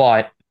frightening,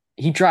 but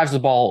he drives the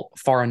ball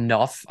far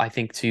enough, I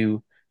think,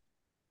 to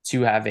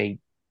have a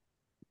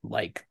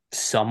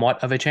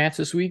somewhat of a chance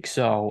this week.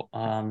 So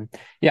I'm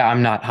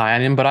not high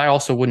on him, but I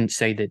also wouldn't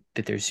say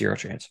that there's zero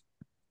chance.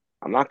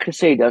 I'm not going to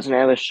say he doesn't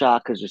have a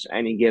shot because just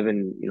any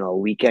given,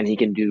 weekend he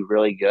can do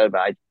really good, but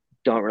I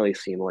don't really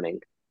see him winning.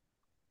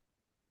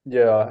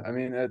 Yeah, I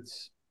mean, it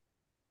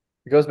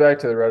goes back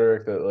to the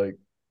rhetoric that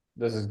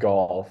this is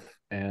golf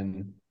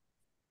and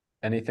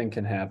anything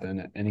can happen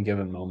at any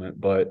given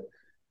moment. But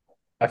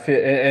I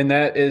feel, and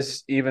that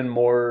is even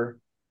more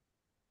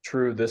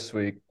true this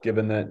week,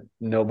 given that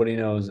nobody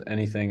knows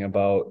anything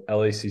about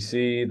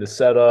LACC, the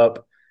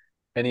setup,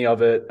 any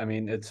of it. I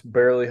mean, it's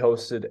barely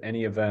hosted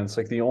any events.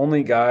 The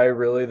only guy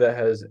really that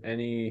has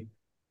any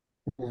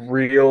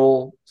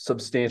real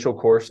substantial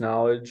course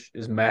knowledge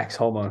is Max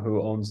Homa,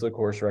 who owns the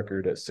course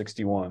record at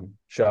 61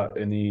 shot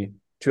in the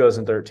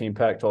 2013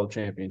 Pac-12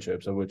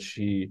 championships, of which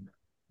he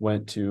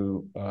went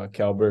to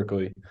Cal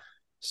Berkeley.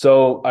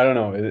 So I don't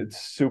know.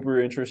 It's super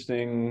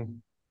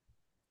interesting.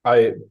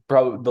 The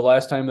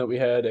last time that we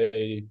had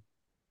a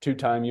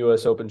 2-time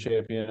U.S. Open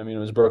champion, I mean, it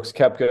was Brooks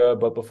Koepka,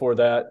 but before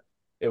that,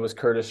 it was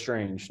Curtis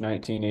Strange,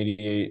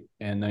 1988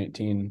 and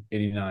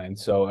 1989.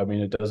 So, I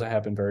mean, it doesn't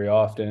happen very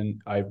often.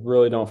 I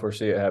really don't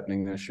foresee it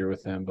happening this year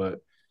with him, but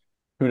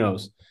who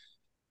knows?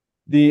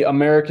 The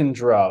American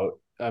drought,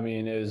 I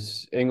mean,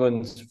 is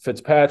England's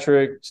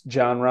Fitzpatrick,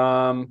 Jon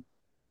Rahm,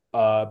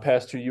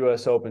 past 2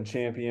 U.S. Open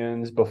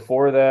champions.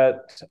 Before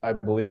that, I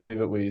believe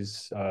it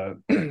was,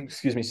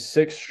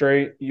 6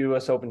 straight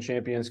U.S. Open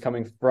champions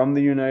coming from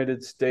the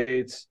United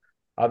States.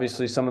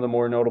 Obviously, some of the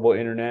more notable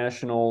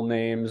international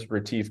names,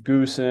 Retief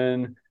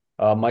Goosen,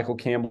 Michael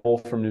Campbell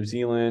from New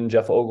Zealand,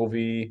 Jeff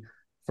Ogilvy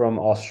from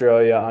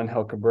Australia,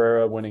 Angel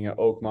Cabrera winning at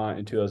Oakmont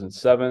in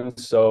 2007.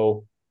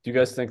 So do you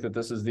guys think that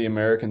this is the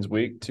Americans'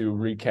 week to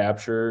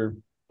recapture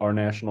our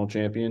national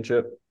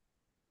championship?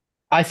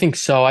 I think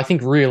so. I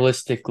think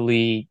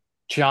realistically,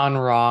 Jon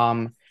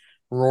Rahm,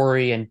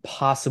 Rory, and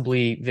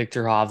possibly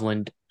Viktor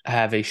Hovland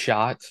have a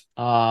shot.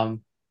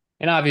 And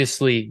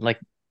obviously,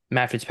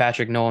 Matt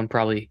Fitzpatrick, no one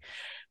probably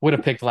would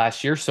have picked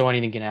last year, so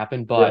anything can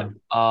happen. But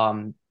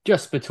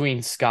just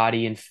between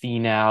Scotty and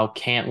Finau,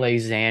 Cantlay,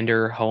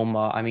 Xander,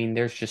 Homa, I mean,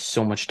 there's just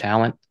so much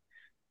talent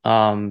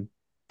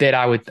that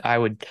I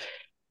would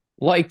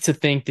like to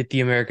think that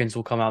the Americans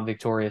will come out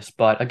victorious.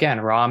 But again,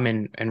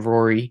 Rahm and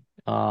Rory,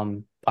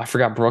 I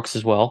forgot Brooks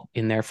as well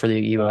in there for the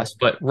U.S.,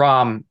 but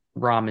Rahm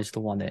is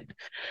the one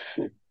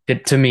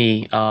that to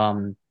me,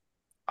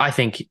 I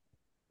think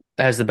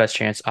has the best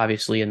chance,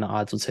 obviously, and the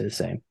odds would say the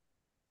same.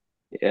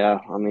 Yeah,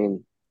 I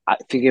mean, I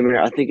think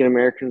an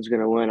American's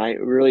going to win. I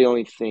really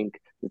only think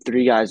the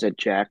three guys that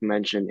Jack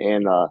mentioned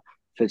and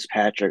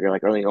Fitzpatrick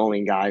are the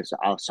only guys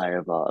outside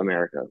of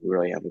America who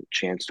really have a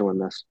chance to win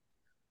this.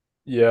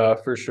 Yeah,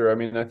 for sure. I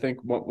mean, I think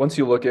once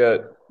you look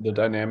at the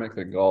dynamic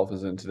that golf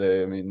is in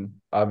today, I mean,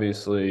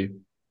 obviously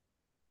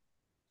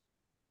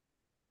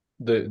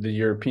the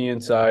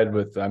European side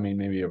with, I mean,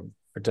 maybe a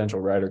potential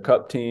Ryder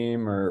Cup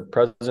team or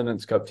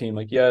President's Cup team,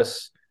 like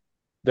yes,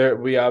 there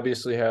we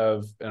obviously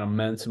have an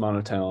immense amount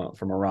of talent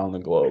from around the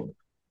globe.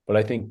 But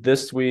I think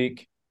this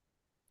week,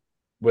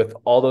 with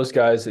all those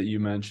guys that you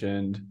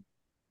mentioned,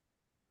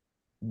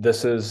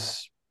 this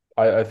is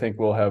I think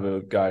we'll have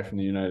a guy from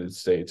the United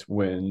States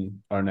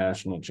win our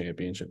national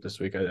championship this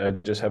week. I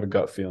just have a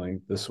gut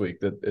feeling this week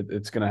that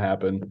it's going to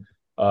happen.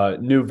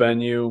 New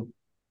venue,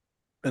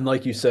 and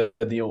like you said,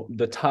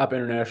 the top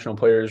international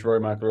players: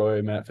 Rory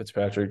McIlroy, Matt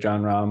Fitzpatrick,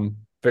 John Rahm,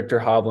 Victor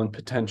Hovland,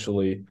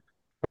 potentially,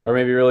 or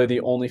maybe really the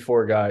only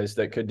four guys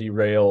that could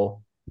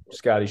derail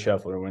Scotty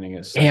Scheffler winning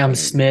his Cam second.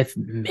 Smith,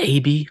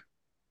 maybe.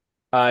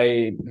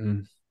 I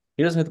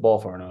he doesn't hit the ball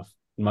far enough,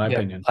 in my Yeah,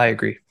 opinion. I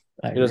agree.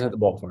 I He agree. doesn't hit the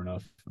ball far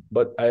enough.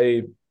 But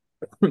I,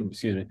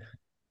 excuse me,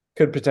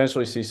 could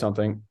potentially see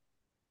something.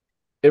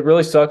 It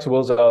really sucks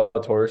Will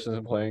Zalatoris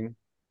isn't playing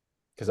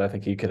because I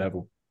think he could have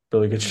a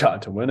really good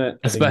shot to win it.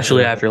 I think he could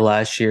Especially have, after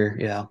last year.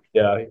 Yeah.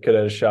 yeah, he could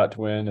have a shot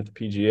to win at the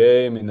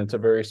PGA. I mean, that's a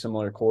very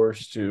similar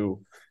course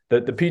to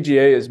the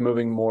PGA is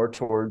moving more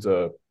towards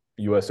a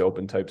US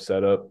Open type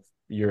setup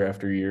year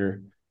after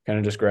year, kind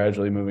of just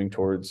gradually moving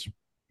towards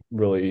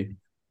really,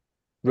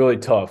 really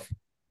tough.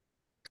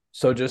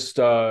 So just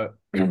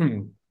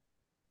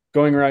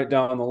going right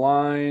down the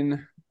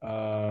line,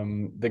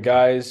 the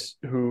guys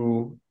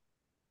who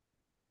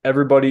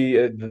everybody,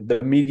 the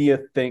media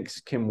thinks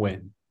can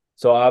win.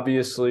 So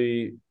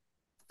obviously,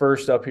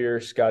 first up here,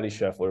 Scotty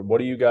Scheffler. What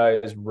do you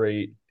guys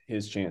rate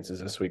his chances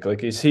this week?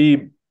 Like, is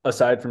he,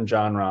 aside from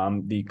John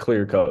Rahm, the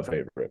clear cut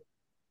favorite?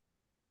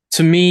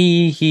 To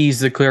me,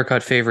 he's the clear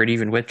cut favorite,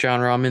 even with John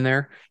Rahm in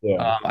there.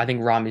 Yeah. I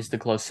think Rahm is the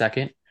close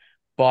second,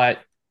 but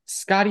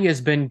Scotty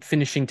has been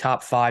finishing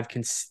top five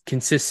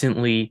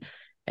consistently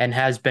and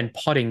has been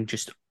putting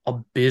just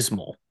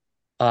abysmal.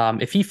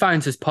 If he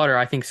finds his putter,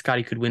 I think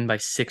Scotty could win by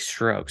 6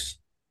 strokes.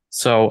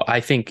 So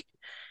I think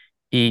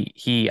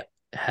he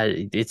has,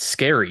 it's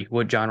scary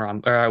what John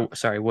Rahm, or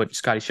sorry, what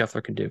Scotty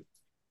Scheffler can do.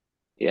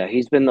 Yeah,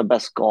 he's been the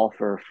best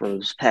golfer for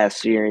this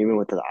past year, even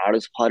without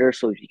his putter.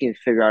 So if he can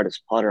figure out his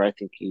putter, I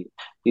think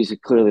he's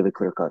clearly the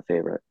clear cut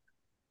favorite.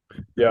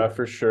 Yeah,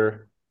 for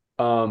sure.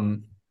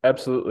 Um,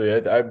 Absolutely.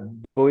 I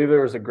believe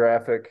there was a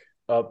graphic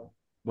up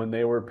when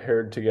they were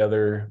paired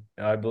together.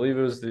 I believe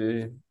it was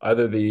the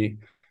either the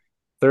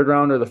third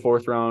round or the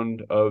fourth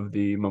round of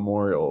the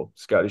Memorial.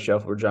 Scotty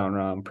Scheffler, John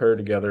Rahm paired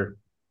together.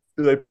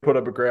 They put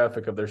up a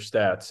graphic of their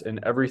stats, and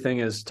everything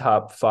is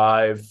top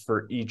five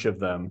for each of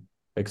them,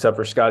 except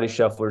for Scotty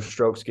Scheffler's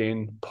strokes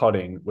gained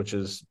putting, which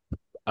is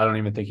I don't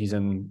even think he's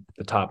in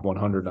the top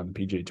 100 on the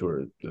PGA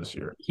Tour this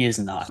year. He is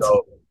not.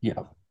 So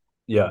Yeah.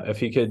 yeah, if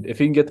he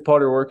can get the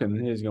putter working,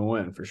 then he's gonna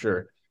win for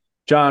sure.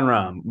 John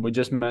Rahm, we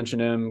just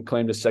mentioned him,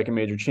 claimed his second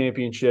major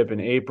championship in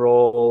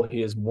April.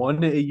 He has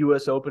won a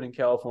US Open in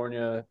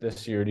California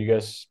this year. Do you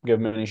guys give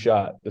him any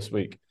shot this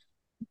week?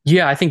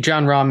 Yeah, I think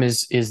John Rahm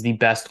is the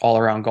best all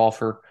around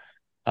golfer.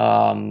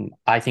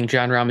 I think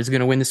John Rahm is going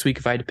to win this week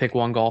if I had to pick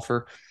one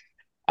golfer.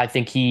 I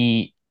think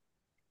he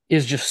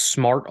is just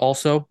smart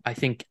also. I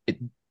think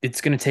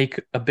it's going to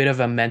take a bit of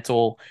a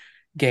mental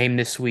game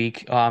this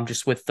week,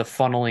 just with the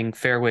funneling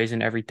fairways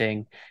and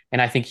everything. And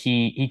I think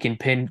he can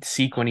pin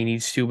seek when he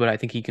needs to, but I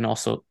think he can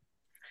also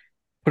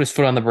put his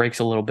foot on the brakes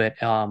a little bit.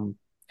 And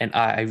if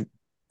I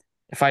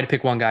had to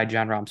pick one guy,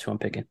 John Rahm's who I'm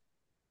picking.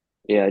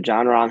 Yeah,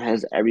 John Rahm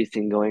has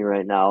everything going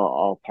right now,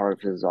 all part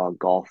of his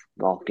golf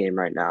game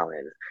right now,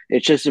 and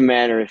it's just a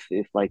matter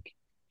if like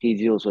he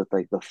deals with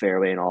like the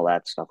fairway and all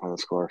that stuff on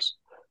this course.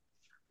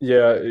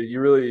 Yeah,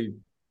 you really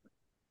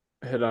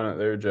hit on it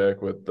there,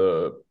 Jack, with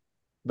the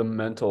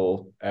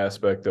mental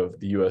aspect of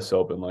the US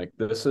Open. Like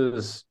this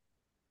is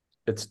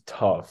it's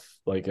tough.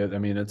 Like I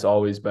mean, it's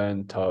always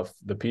been tough.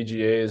 The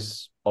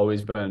PGA's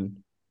always been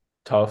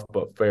tough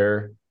but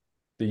fair.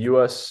 The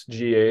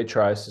USGA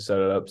tries to set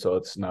it up so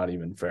it's not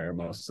even fair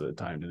most of the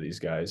time to these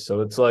guys.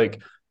 So it's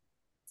like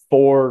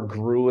 4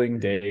 grueling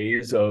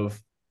days of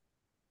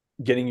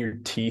getting your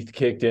teeth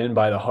kicked in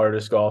by the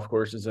hardest golf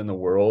courses in the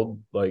world.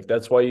 Like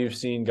that's why you've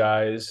seen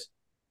guys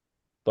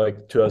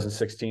like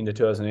 2016 to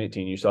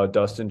 2018. You saw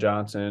Dustin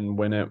Johnson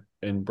win it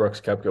and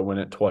Brooks Koepka win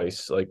it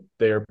twice. Like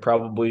they are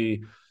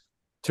probably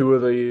two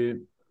of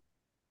the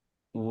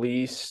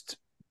least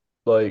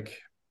like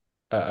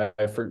I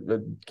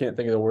can't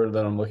think of the word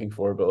that I'm looking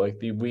for, but like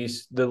the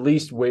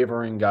least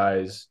wavering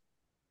guys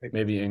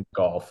maybe in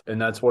golf,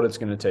 and that's what it's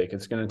going to take.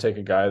 It's going to take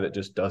a guy that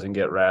just doesn't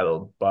get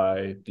rattled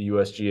by the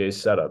USGA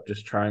setup,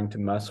 just trying to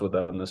mess with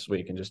them this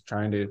week and just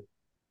trying to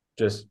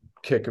just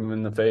kick him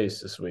in the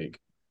face this week.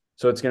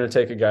 So it's going to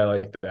take a guy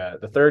like that.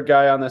 The third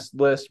guy on this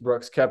list,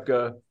 Brooks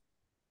Koepka,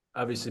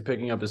 obviously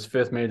picking up his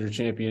fifth major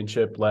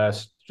championship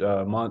last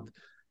month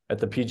at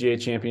the PGA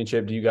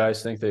Championship. Do you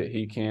guys think that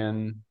he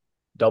can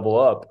double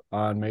up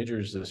on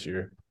majors this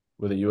year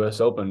with a U.S.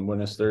 Open, win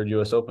his third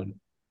U.S. Open?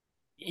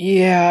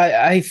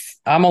 Yeah,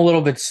 I'm a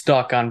little bit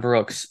stuck on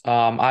Brooks.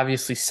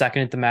 Obviously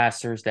second at the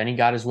Masters, then he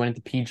got his win at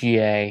the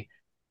PGA.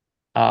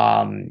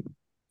 Um,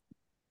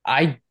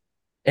 I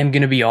am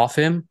going to be off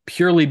him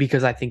purely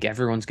because I think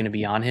everyone's going to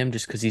be on him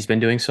just because he's been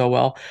doing so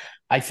well.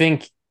 I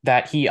think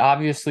that he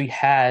obviously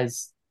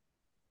has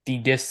the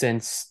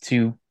distance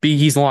to be,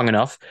 he's long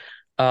enough.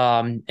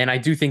 And I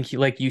do think he,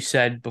 like you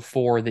said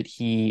before, that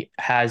he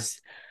has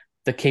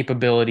the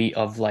capability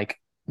of like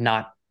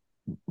not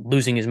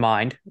losing his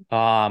mind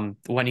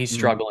when he's Mm.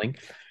 struggling.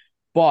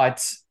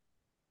 But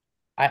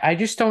I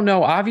just don't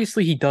know.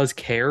 Obviously, he does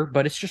care,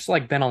 but it's just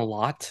like been a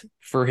lot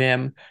for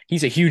him.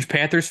 He's a huge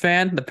Panthers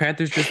fan. The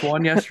Panthers just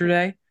won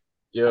yesterday. I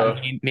Yeah.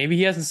 mean, maybe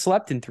he hasn't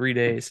slept in 3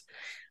 days.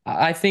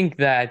 I think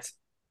that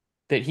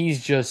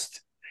he's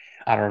just,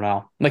 I don't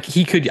know. Like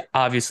he could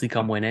obviously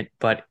come win it,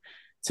 but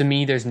to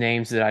me, there's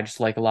names that I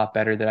just like a lot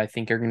better that I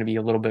think are going to be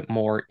a little bit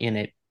more in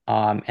it.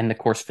 And the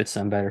course fits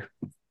them better.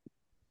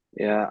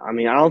 Yeah, I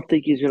mean, I don't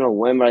think he's gonna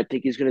win, but I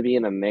think he's gonna be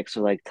in a mix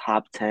of like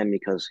top 10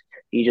 because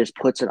he just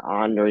puts it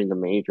on during the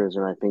majors,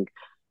 and I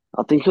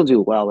think he'll do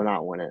well but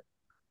not win it.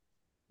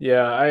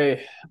 Yeah,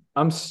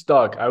 I'm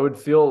stuck. I would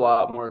feel a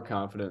lot more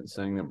confident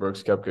saying that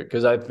Brooks Koepka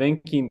because I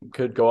think he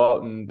could go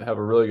out and have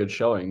a really good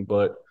showing,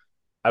 but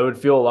I would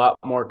feel a lot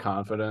more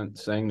confident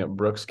saying that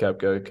Brooks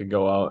Koepka could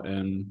go out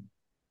and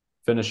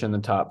finish in the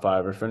top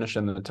five or finish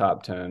in the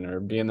top 10 or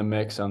be in the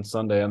mix on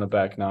Sunday on the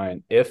back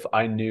nine if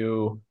I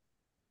knew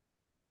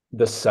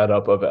the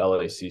setup of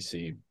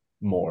LACC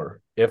more.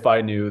 If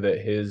I knew that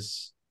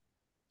his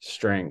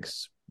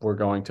strengths were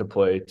going to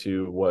play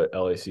to what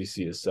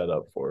LACC is set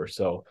up for.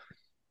 So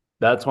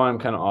that's why I'm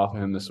kind of off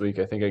of him this week.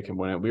 I think I can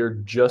win it. We were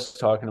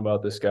just talking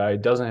about this guy.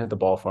 Doesn't hit the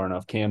ball far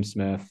enough. Cam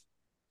Smith.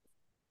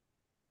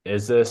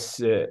 Is this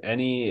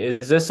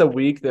a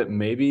week that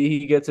maybe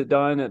he gets it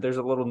done? There's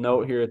a little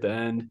note here at the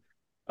end.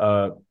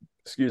 Uh,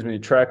 excuse me.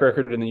 Track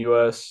record in the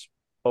U.S.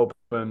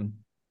 Open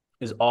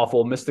is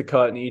awful. Missed the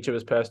cut in each of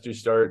his past two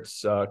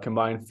starts.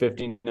 Combined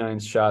 59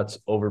 shots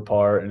over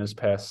par in his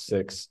past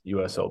 6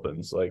 U.S.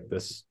 Opens. Like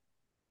this,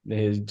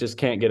 he just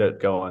can't get it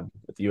going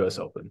at the U.S.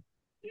 Open.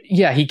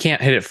 Yeah, he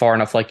can't hit it far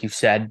enough, like you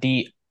said.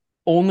 The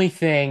only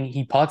thing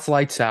he puts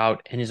lights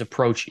out and his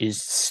approach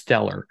is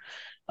stellar.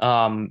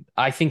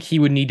 I think he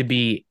would need to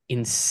be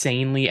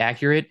insanely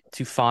accurate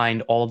to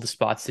find all of the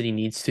spots that he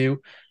needs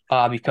to,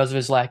 because of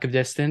his lack of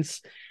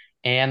distance.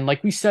 And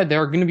like we said,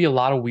 there are going to be a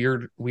lot of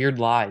weird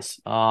lies.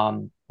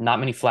 Not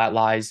many flat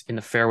lies in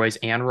the fairways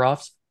and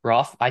roughs.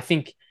 Rough. I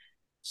think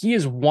he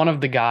is one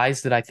of the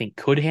guys that I think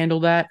could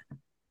handle that.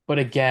 But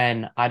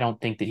again, I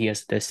don't think that he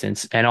has the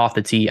distance. And off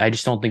the tee, I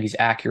just don't think he's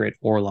accurate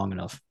or long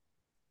enough.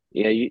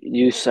 Yeah,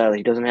 you said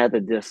he doesn't have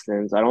the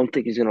distance. I don't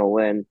think he's gonna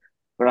win,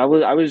 but I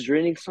was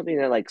reading something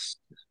that like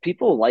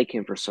people like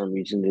him for some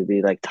reason to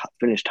be like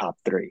finish top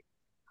three.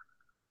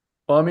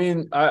 Well, I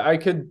mean, I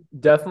could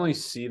definitely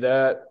see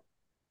that.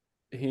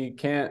 He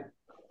can't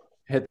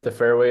hit the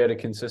fairway at a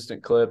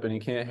consistent clip, and he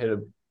can't hit it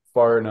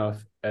far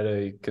enough at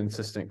a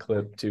consistent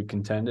clip to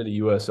contend at a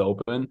U.S.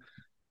 Open.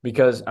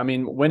 Because I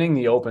mean, winning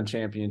the Open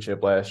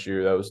Championship last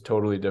year, that was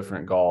totally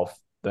different golf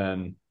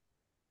than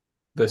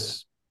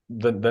this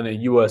than a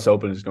U.S.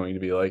 Open is going to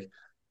be. Like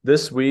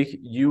this week,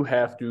 you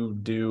have to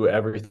do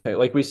everything.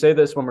 Like we say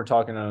this when we're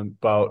talking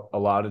about a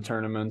lot of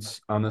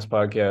tournaments on this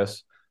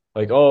podcast.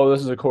 Like, oh,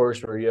 this is a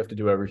course where you have to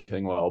do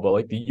everything well. But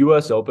like the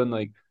U.S. Open,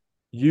 like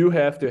you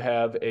have to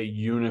have a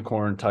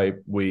unicorn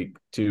type week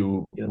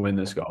to Yep. win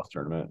this golf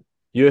tournament.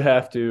 You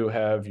have to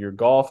have your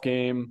golf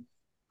game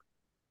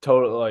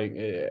total like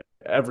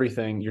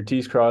everything, your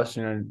T's crossed,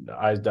 your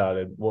I's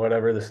dotted,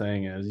 whatever the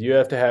saying is. You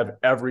have to have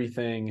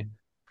everything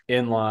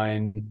in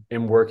line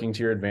and working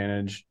to your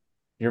advantage.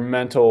 Your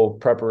mental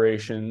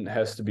preparation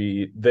has to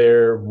be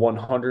there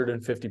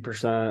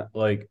 150%.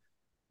 Like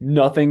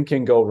nothing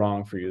can go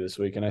wrong for you this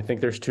week. And I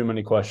think there's too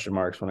many question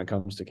marks when it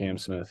comes to Cam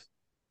Smith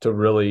to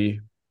really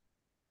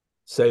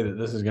say that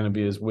this is going to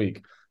be his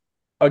week.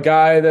 A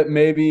guy that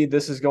maybe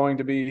this is going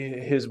to be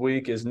his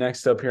week is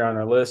next up here on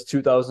our list.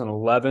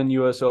 2011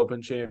 U.S. Open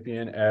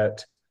champion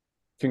at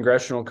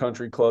Congressional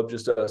Country Club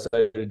just outside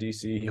of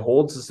DC. He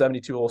holds the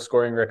 72-hole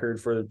scoring record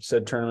for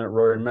said tournament.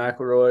 Rory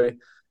McIlroy.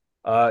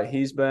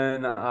 He's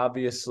been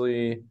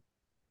obviously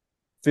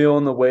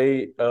feeling the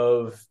weight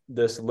of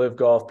this Live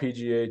Golf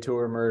PGA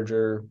Tour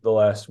merger the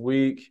last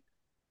week.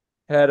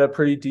 Had a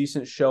pretty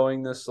decent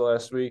showing this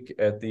last week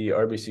at the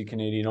RBC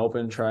Canadian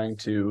Open, trying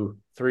to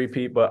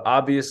three-peat, but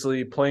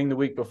obviously playing the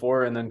week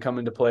before and then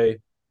coming to play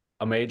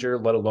a major,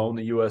 let alone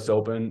the U.S.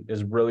 Open,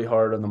 is really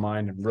hard on the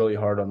mind and really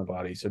hard on the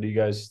body. So do you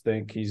guys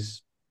think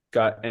he's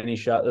got any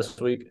shot this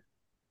week?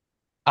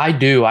 I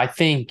do. I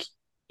think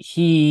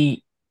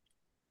he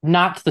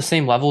not to the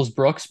same level as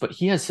Brooks, but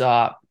he has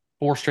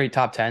four straight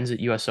top tens at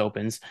US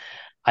Opens.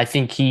 I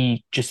think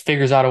he just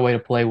figures out a way to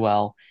play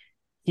well.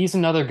 He's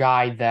another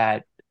guy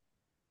that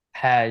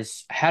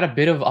has had a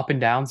bit of up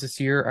and downs this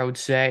year, I would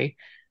say.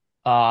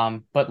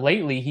 But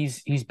lately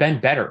he's been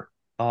better.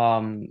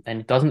 And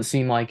it doesn't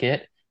seem like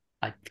it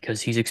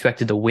because he's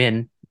expected to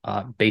win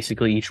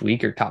basically each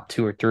week or top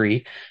two or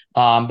three.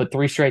 But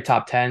three straight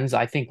top tens.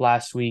 I think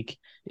last week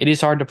it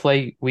is hard to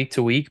play week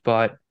to week,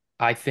 but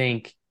I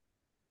think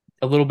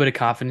a little bit of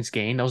confidence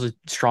gain. That was a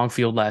strong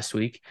field last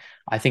week.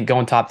 I think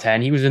going top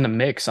 10, he was in the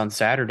mix on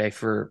Saturday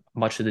for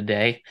much of the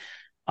day.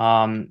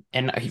 And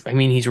I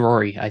mean, he's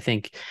Rory. I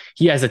think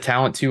he has a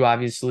talent too,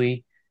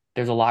 obviously.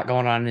 There's a lot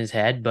going on in his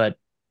head, but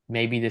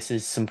maybe this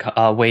is some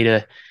way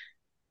to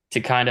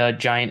kind of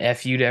giant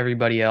F you to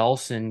everybody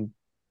else. And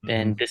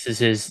Mhm. this is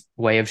his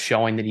way of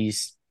showing that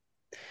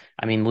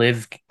I mean,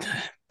 Liv,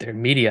 their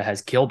media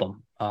has killed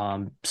him.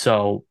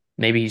 So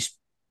maybe he's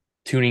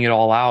tuning it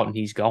all out and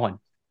he's going.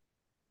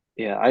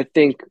 Yeah, I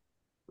think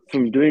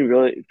from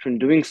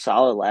doing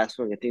solid last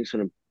week, I think it's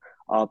gonna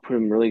put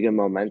him really good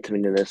momentum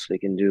into this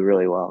week and do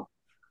really well.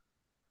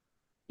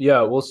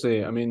 Yeah, we'll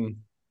see. I mean,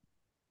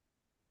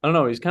 I don't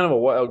know. He's kind of a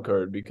wild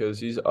card because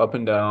he's up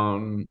and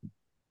down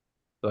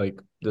like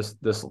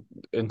this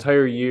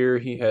entire year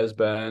he has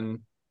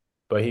been,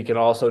 but he can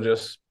also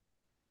just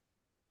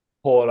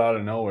pull it out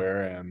of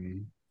nowhere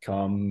and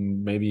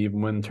come maybe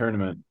even win the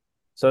tournament.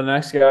 So the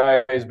next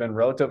guy has been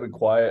relatively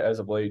quiet as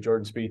of late.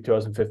 Jordan Spieth,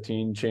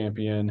 2015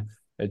 champion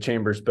at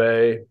Chambers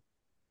Bay.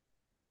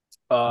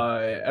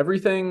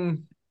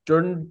 Everything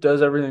Jordan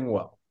does everything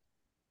well,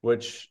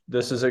 which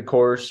this is a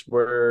course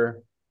where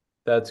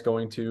that's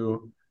going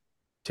to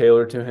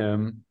tailor to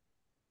him.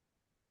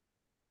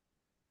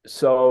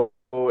 So,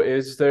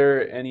 is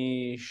there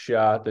any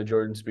shot that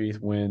Jordan Spieth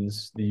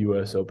wins the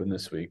U.S. Open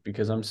this week?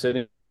 Because I'm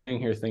sitting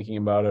here thinking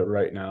about it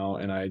right now,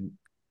 and I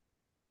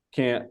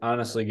can't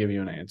honestly give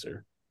you an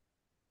answer.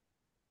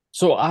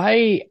 So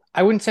I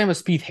wouldn't say I'm a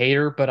Spieth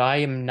hater, but I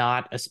am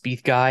not a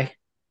Spieth guy.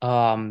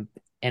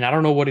 And I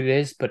don't know what it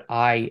is, but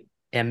I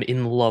am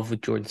in love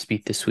with Jordan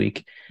Spieth this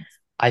week.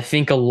 I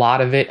think a lot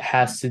of it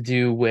has to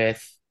do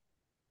with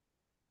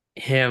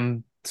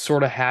him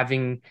sort of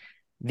having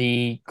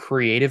the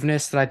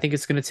creativeness that I think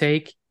it's going to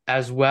take,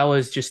 as well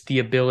as just the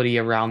ability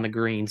around the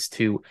greens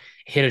to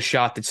hit a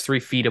shot that's 3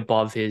 feet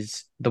above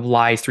the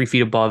lies 3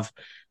 feet above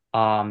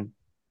um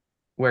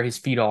where his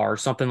feet are, or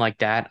something like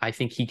that. I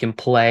think he can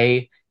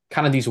play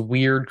kind of these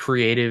weird,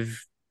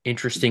 creative,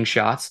 interesting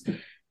shots.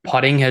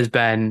 Putting has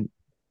been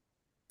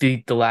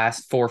the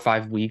last 4 or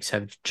 5 weeks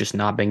have just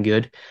not been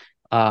good.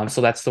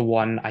 So that's the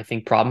one I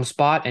think problem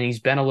spot. And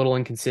he's been a little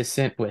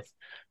inconsistent with,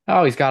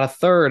 oh, he's got a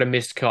third, a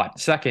missed cut,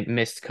 second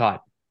missed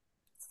cut,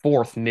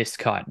 fourth missed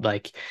cut.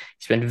 Like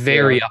he's been Yeah.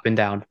 very up and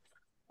down.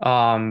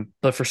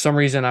 But for some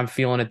reason I'm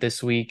feeling it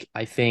this week.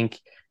 I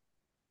think,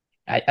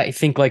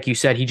 like you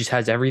said, he just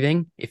has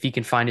everything. If he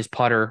can find his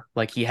putter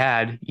like he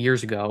had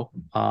years ago,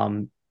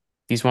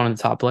 he's one of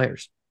the top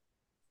players.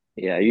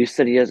 Yeah, you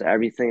said he has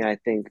everything. I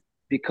think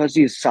because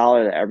he's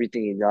solid at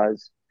everything he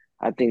does,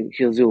 I think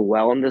he'll do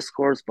well in this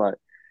course. But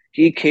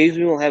he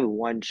occasionally will have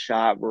one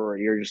shot where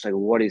you're just like,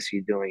 what is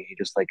he doing? He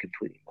just like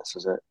completely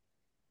misses it.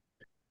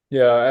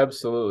 Yeah,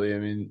 absolutely. I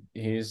mean,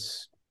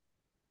 he's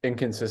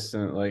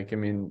inconsistent. Like, I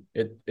mean,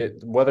 it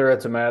whether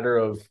it's a matter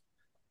of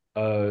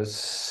a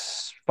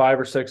 5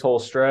 or 6 hole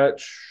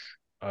stretch,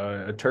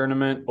 a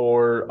tournament,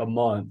 or a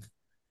month,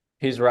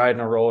 he's riding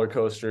a roller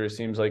coaster. It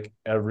seems like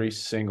every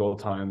single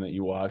time that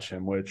you watch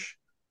him, which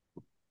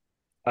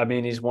I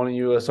mean, he's won a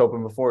U.S.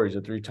 Open before. He's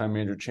a three-time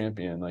major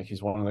champion. Like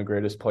he's one of the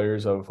greatest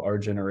players of our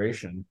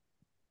generation,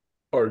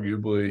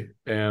 arguably.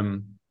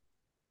 And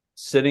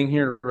sitting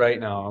here right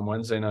now on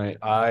Wednesday night,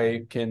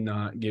 I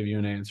cannot give you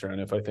an answer on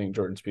if I think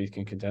Jordan Spieth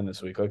can contend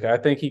this week. Like I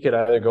think he could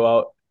either go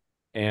out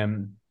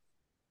and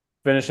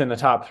finish in the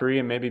top three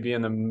and maybe be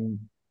in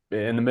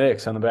the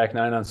mix on the back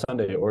nine on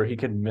Sunday, or he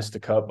could miss the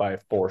cut by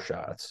 4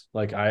 shots.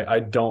 Like I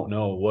don't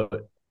know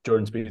what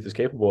Jordan Spieth is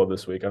capable of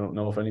this week. I don't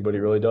know if anybody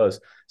really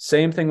does.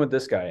 Same thing with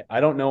this guy. I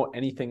don't know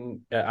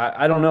anything.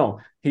 I don't know.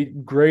 He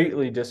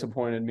greatly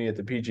disappointed me at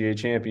the PGA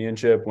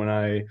Championship when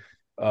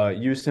I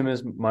used him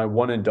as my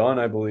one and done.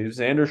 I believe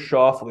Xander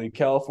Schauffele,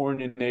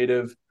 California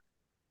native,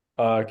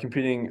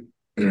 competing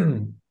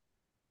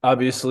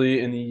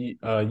obviously in the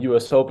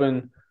U.S.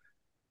 Open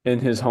in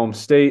his home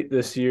state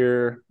this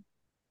year.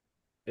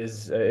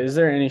 Is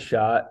there any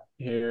shot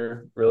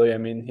here really? I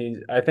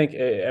mean, I think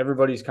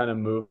everybody's kind of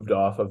moved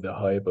off of the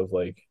hype of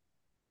like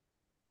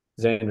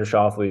Xander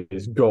Schauffele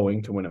is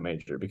going to win a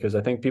major because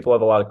I think people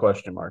have a lot of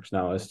question marks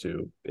now as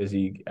to is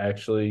he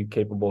actually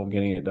capable of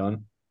getting it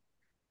done?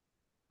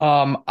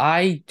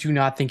 I do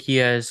not think he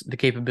has the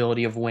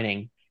capability of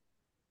winning,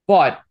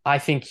 but I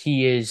think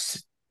he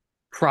is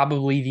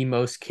probably the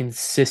most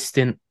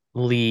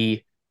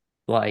consistently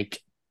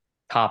like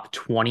top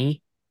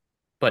 20,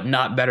 but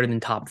not better than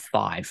top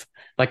five.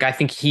 Like I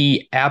think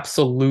he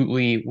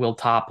absolutely will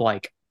top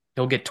like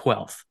he'll get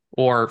 12th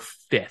or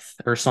fifth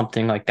or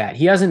something like that.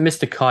 He hasn't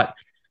missed a cut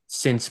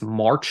since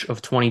March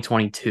of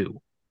 2022.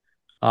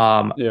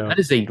 Yeah. That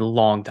is a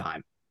long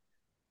time.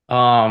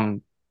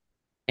 Um,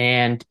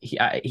 and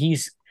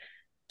he's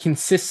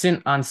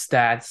consistent on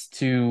stats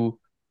to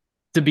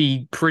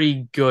be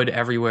pretty good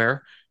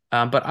everywhere.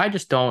 But I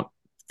just don't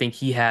think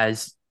he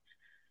has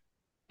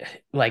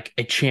like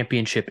a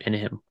championship in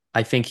him.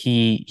 I think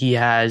he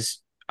has.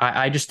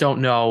 I just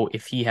don't know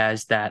if he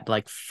has that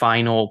like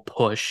final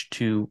push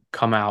to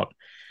come out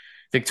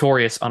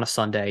victorious on a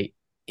Sunday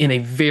in a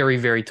very,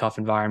 very tough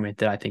environment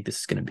that I think this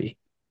is going to be.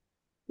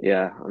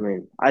 Yeah, I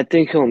mean, I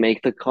think he'll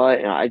make the cut,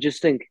 and I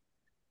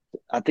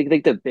think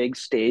like the big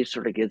stage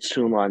sort of gets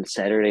to him on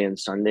Saturday and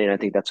Sunday, and I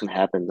think that's gonna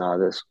happen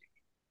this.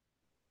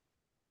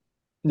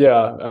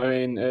 Yeah, I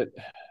mean,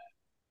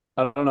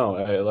 I don't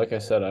know. Like I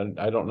said,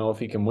 I don't know if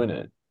he can win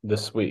it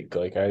this week.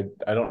 Like I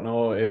don't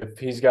know if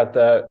he's got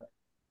that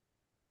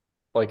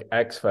like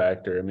X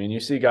factor. I mean, you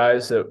see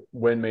guys that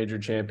win major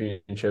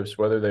championships,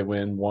 whether they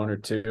win one or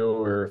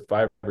two or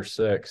five or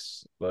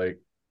six, like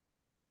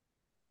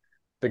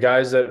the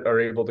guys that are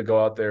able to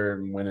go out there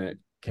and win it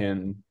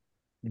can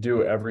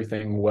do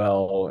everything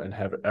well and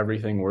have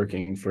everything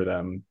working for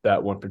them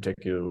that one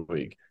particular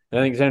week.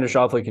 And I think Xander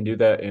Schauffele can do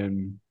that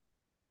in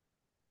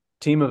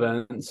team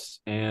events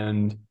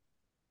and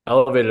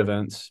elevated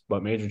events,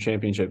 but major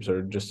championships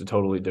are just a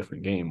totally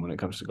different game when it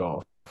comes to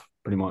golf,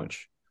 pretty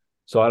much.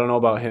 So I don't know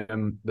about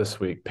him this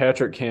week.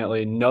 Patrick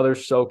Cantlay, another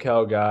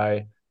SoCal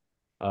guy,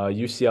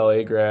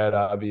 UCLA grad,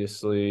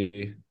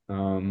 obviously.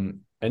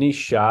 Any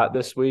shot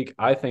this week,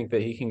 I think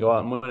that he can go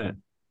out and win it,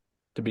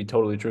 to be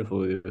totally truthful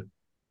with you.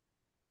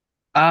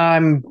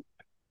 I'm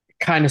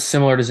kind of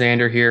similar to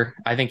Xander here.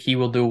 I think he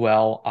will do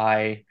well.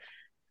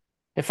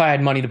 If I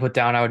had money to put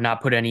down, I would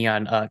not put any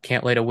on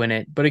Cantlay to win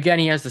it. But again,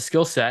 he has the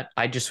skill set.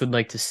 I just would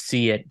like to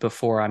see it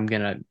before I'm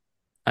gonna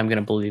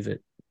believe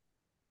it.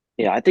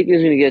 Yeah, I think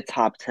he's gonna get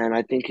top 10.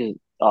 I think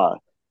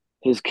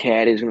his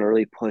caddy is gonna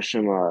really push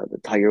him. The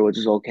Tiger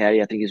Woods' old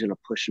caddy, I think he's gonna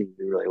push him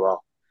really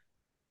well.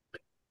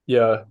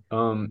 Yeah,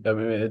 I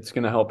mean, it's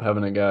going to help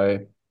having a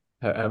guy,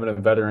 having a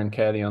veteran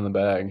caddy on the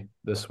bag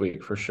this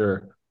week for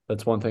sure.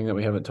 That's one thing that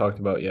we haven't talked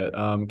about yet.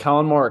 Colin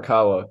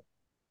Morikawa,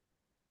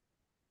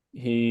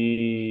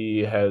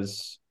 he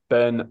has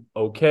been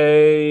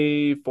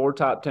okay, four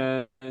top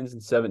tens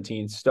and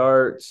 17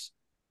 starts,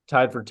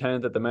 tied for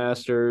 10th at the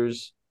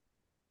Masters.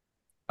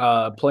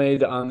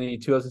 Played on the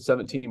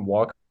 2017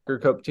 Walker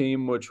Cup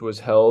team, which was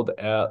held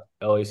at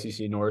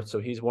LACC North. So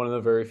he's one of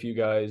the very few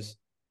guys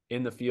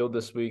in the field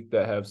this week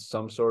that have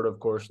some sort of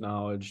course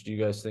knowledge. Do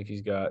you guys think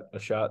he's got a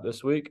shot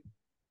this week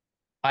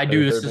I at a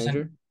do. third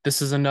major?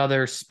 This is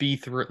another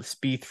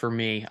Spieth for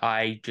me.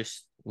 I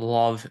just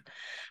love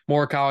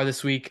Morikawa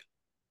this week.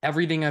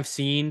 Everything I've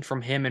seen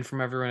from him and from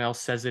everyone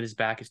else says that his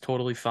back is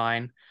totally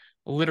fine.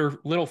 A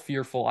little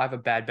fearful. I have a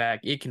bad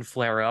back. It can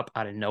flare up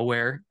out of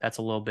nowhere. That's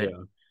a little bit,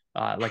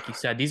 Yeah. like you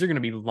said, these are going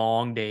to be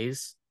long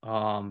days,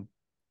 and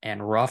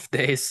rough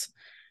days.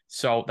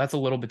 So that's a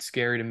little bit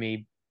scary to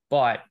me.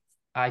 But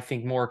I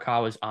think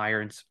Morikawa's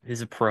irons,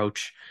 his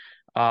approach,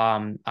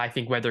 I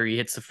think whether he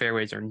hits the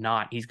fairways or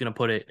not, he's going to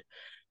put it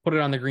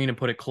on the green and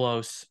put it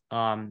close.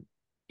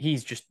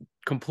 He's just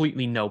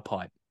completely no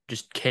putt,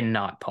 just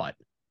cannot putt.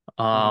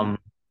 Mhm. Um,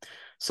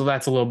 so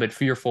that's a little bit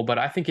fearful, but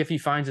I think if he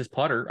finds his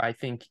putter, I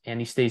think, and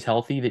he stays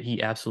healthy, that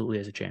he absolutely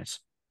has a chance.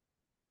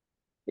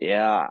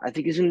 Yeah, I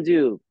think he's gonna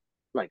do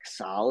like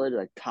solid,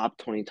 like top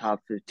 20,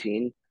 top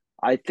 15.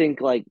 I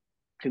think like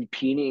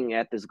competing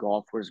at this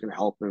golf course is gonna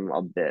help him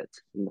a bit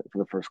for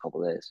the first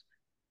couple of days.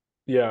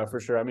 Yeah, for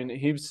sure. I mean,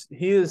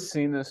 he has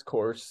seen this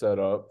course set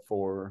up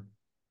for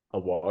a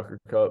Walker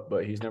Cup,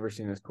 but he's never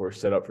seen this course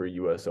set up for a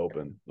U.S.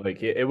 Open.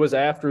 Like it was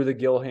after the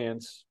Gil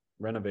Hanse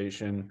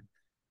renovation,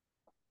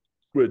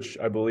 which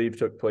I believe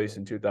took place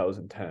in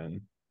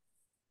 2010.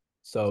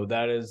 So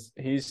that is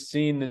he's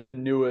seen the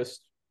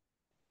newest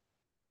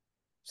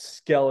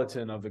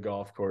skeleton of the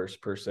golf course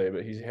per se,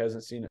 but he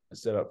hasn't seen it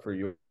set up for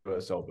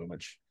U.S. Open,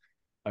 which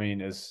I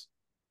mean is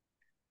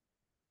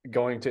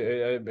going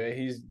to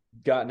he's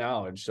got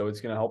knowledge, so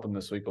it's going to help him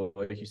this week. But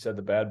like you said,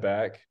 the bad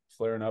back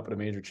flaring up at a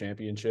major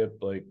championship,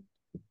 like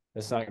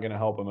that's not going to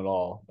help him at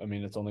all. I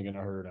mean, it's only going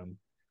to hurt him.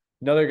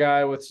 Another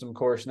guy with some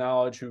course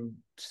knowledge who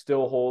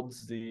still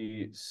holds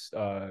the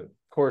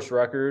course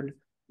record,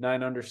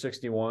 9 under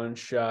 61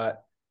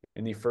 shot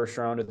in the first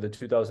round of the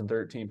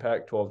 2013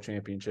 Pac-12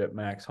 championship,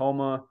 Max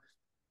Homa.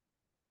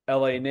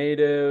 LA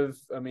native.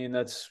 I mean,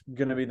 that's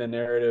going to be the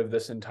narrative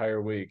this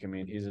entire week. I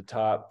mean, he's a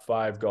top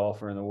 5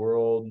 golfer in the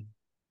world.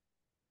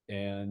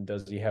 And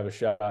does he have a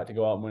shot to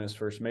go out and win his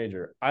first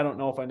major? I don't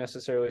know if I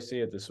necessarily see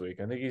it this week.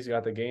 I think he's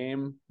got the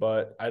game,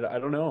 but I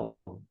don't know.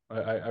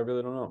 I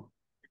really don't know.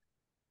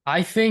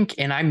 I think,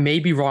 and I may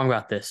be wrong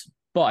about this,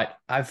 but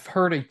I've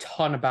heard a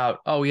ton about,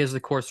 oh, he has the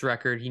course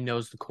record, he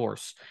knows the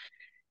course.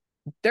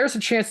 There's a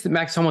chance that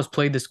Max Homa's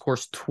played this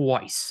course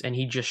twice and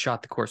he just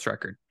shot the course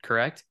record,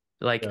 correct?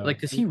 Yeah, Like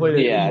does he he played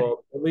it Yeah, really?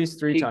 well at least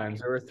 3 he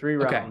times. There were 3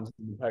 Okay. rounds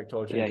in the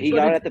Pac-12 yeah, he But championship.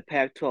 got it it's at the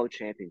Pac-12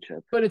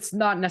 championship. but it's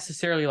not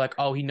necessarily like,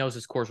 oh, he knows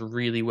his course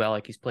really well,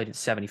 like he's played it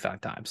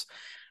 75 times.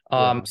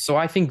 Yeah. So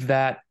I think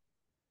that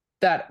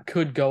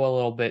could go a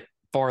little bit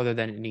farther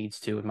than it needs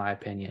to, in my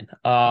opinion.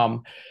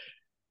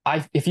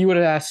 If you would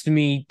have asked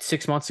me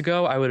 6 months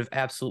ago, I would have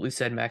absolutely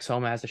said Max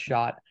Homa has a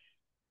shot.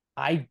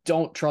 I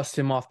don't trust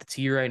him off the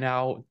tee right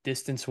now,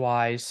 distance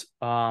wise.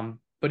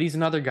 But he's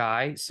another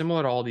guy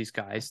similar to all these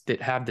guys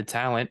that have the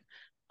talent.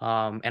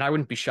 And I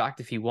wouldn't be shocked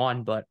if he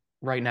won, but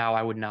right now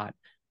I would not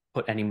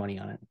put any money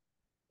on it.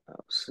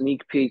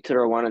 Sneak peek to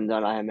their one and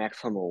done. I have Max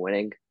Homa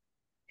winning.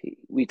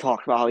 We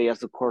talked about how he has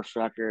the course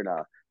record.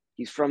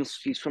 He's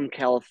from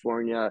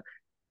California.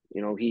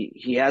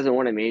 He hasn't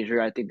won a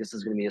major. I think this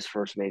is going to be his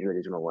first major that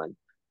he's going to win.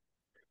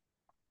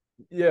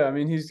 Yeah, I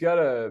mean, he's got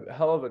a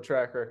hell of a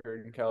track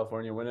record in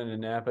California, winning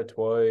in Napa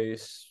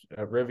twice,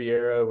 at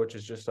Riviera, which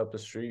is just up the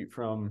street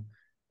from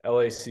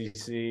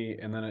LACC,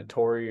 and then at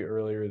Torrey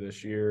earlier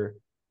this year.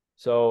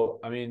 So,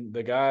 I mean,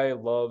 the guy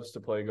loves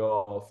to play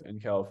golf in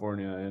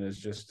California and is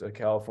just a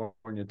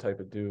California type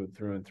of dude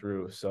through and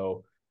through.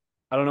 So,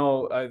 I don't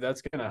know.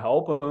 That's going to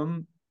help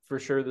him for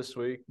sure this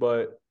week,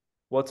 but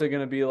what's it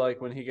going to be like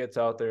when he gets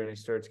out there and he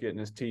starts getting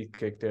his teeth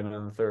kicked in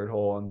on the third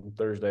hole on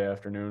Thursday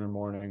afternoon or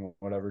morning,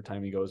 whatever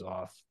time he goes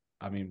off?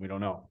 I mean, we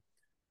don't know.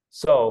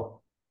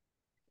 So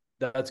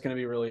that's going to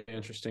be really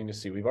interesting to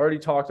see. We've already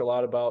talked a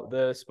lot about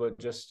this, but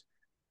just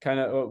kind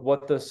of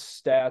what the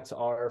stats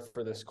are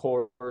for this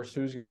course,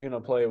 who's going to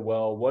play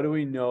well. What do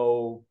we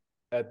know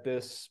at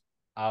this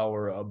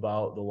hour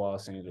about the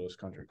Los Angeles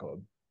Country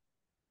Club?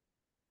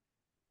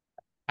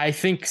 I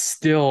think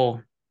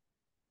still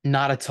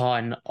not a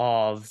ton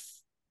of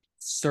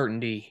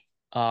certainty.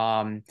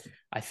 I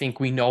think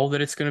we know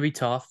that it's going to be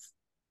tough.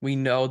 We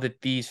know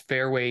that these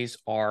fairways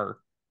are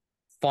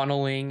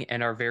funneling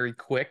and are very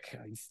quick.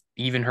 I've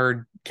even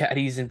heard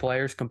caddies and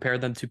players compare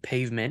them to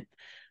pavement,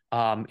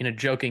 in a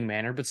joking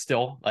manner, but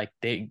still, like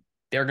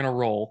they're gonna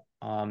roll.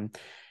 And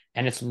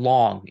it's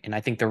long, and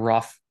I think the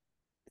rough.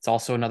 It's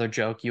also another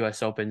joke.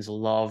 U.S. Opens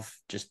love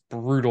just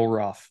brutal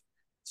rough,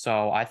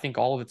 so I think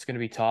all of it's gonna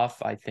be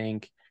tough. I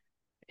think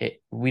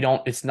we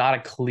don't. It's not a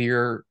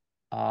clear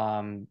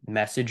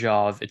message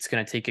of it's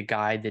going to take a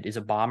guy that is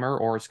a bomber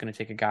or it's going to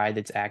take a guy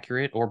that's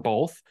accurate or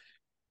both.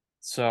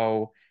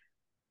 So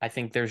I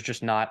think there's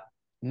just not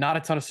a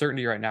ton of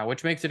certainty right now,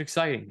 which makes it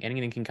exciting.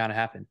 Anything can kind of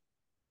happen.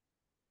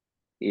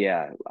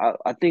 Yeah,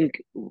 I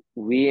think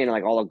we and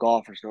like all the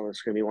golfers know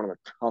it's going to be one of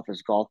the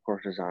toughest golf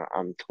courses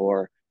on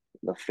tour.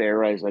 The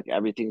fairways, like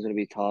everything's going to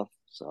be tough.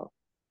 So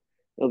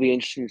it'll be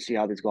interesting to see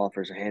how these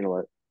golfers handle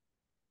it.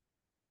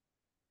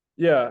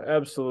 Yeah,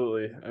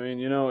 absolutely. I mean,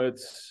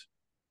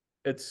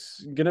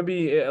 it's gonna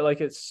be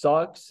like it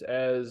sucks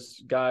as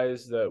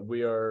guys that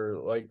we are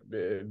like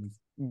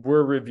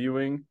we're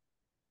reviewing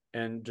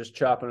and just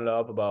chopping it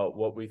up about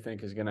what we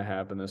think is gonna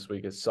happen this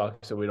week. It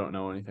sucks that we don't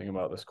know anything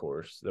about this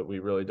course, that we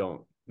really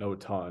don't know a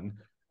ton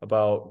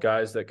about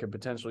guys that could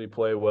potentially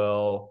play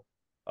well,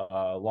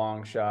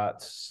 long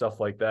shots,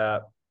 stuff like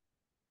that.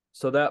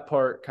 So that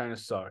part kind of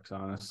sucks,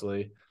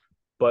 honestly.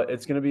 But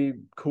it's going to be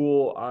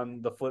cool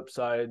on the flip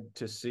side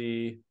to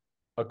see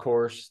a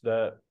course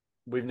that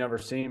we've never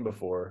seen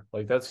before.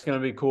 Like that's going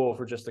to be cool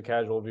for just the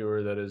casual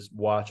viewer that is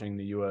watching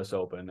the US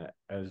Open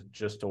as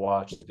just to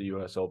watch the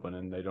US Open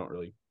and they don't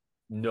really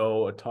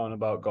know a ton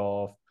about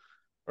golf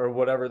or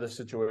whatever the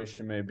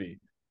situation may be.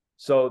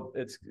 So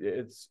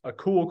it's a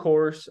cool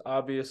course,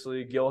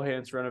 obviously. Gil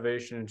Hanse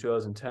renovation in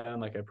 2010,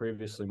 like I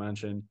previously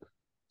mentioned.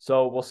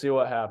 So we'll see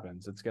what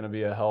happens. It's going to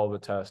be a hell of a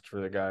test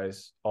for the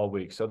guys all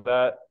week. So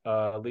that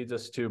leads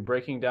us to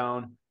breaking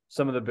down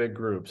some of the big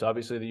groups.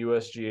 Obviously, the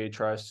USGA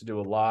tries to do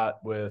a lot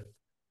with.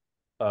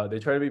 They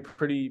try to be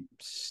pretty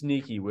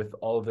sneaky with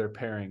all of their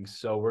pairings.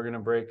 So we're going to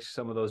break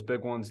some of those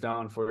big ones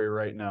down for you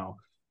right now.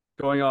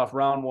 Going off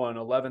round one,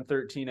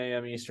 11:13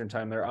 a.m. Eastern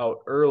time. They're out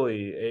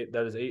early.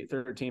 That is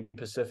 8:13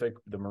 Pacific.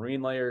 The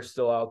marine layer is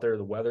still out there.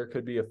 The weather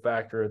could be a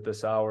factor at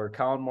this hour.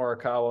 Colin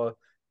Morikawa,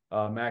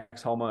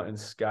 Max Homa, and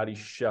Scotty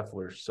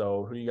Scheffler.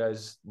 So who do you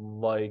guys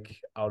like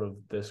out of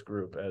this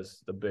group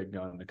as the big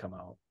gun to come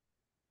out?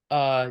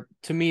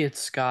 To me, it's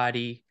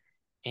Scotty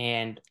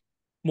and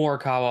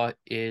Morikawa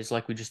is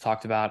like we just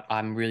talked about.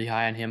 I'm really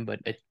high on him, but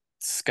it's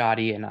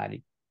Scotty, and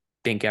I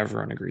think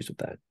everyone agrees with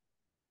that.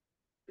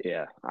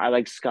 Yeah, I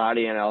like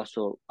Scotty, and I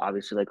also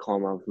obviously like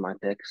Homa with my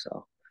pick.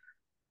 So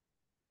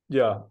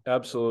Yeah,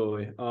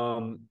 absolutely.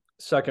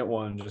 Second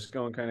one, just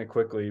going kind of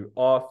quickly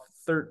off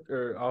third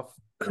or off,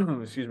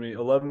 excuse me,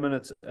 11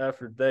 minutes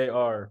after they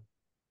are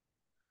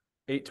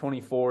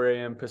 8:24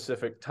 a.m.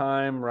 Pacific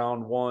time,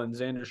 round one.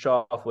 Xander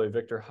Schauffele,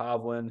 Victor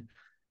Hovland,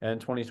 and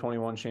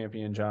 2021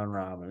 champion John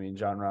Rahm. I mean,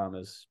 John Rahm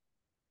is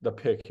the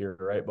pick here,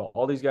 right? But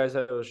all these guys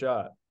have a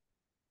shot.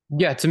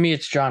 Yeah, to me,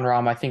 it's John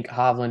Rahm. I think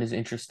Hovland is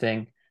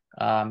interesting.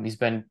 He's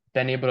been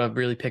able to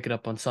really pick it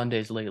up on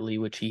Sundays lately,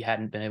 which he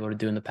hadn't been able to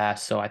do in the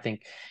past. So I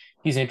think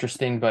he's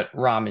interesting. But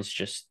Rahm is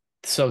just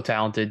so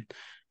talented,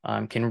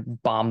 can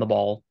bomb the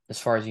ball as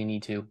far as you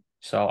need to.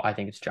 So I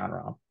think it's John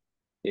Rahm.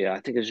 yeah, I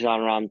think it's John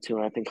Rahm too,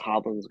 and I think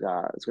Hovland's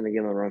got it's going to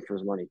give him a run for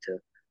his money too.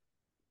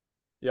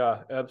 Yeah,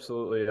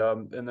 absolutely.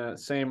 In that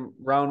same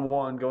round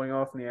one, going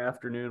off in the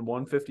afternoon,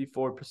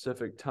 1:54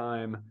 Pacific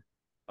time.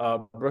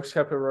 Brooks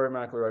Koepka, Rory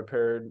McIlroy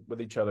paired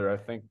with each other. I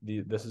think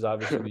this is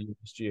obviously the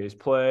USGA's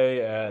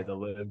play at the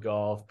Live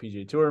Golf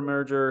PGA Tour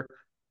merger.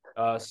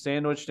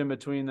 Sandwiched in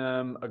between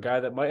them, a guy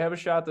that might have a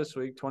shot this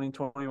week,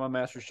 2021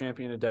 Masters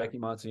champion Hideki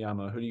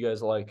Matsuyama. Who do you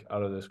guys like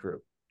out of this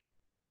group?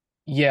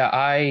 Yeah,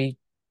 I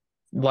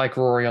like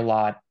Rory a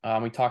lot.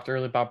 We talked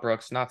earlier about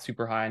Brooks, not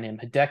super high on him.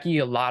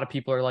 Hideki, a lot of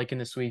people are liking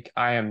this week.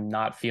 I am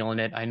not feeling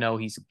it. I know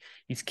he's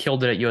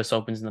killed it at U.S.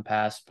 Opens in the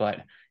past,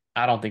 but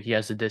I don't think he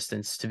has the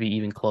distance to be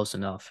even close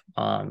enough.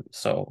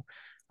 So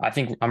I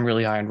think I'm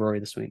really high on Rory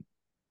this week.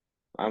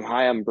 I'm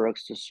high on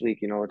Brooks this week.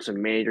 You know, it's a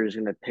major. He's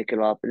going to pick it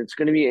up, and it's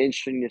going to be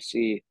interesting to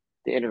see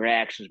the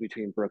interactions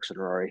between Brooks and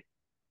Rory.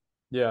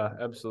 Yeah,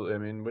 absolutely. I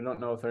mean, we don't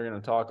know if they're going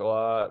to talk a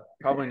lot.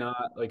 Probably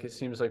not. Like, it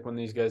seems like when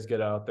these guys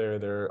get out there,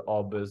 they're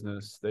all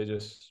business. They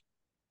just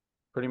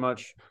pretty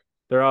much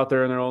they're out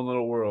there in their own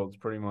little worlds,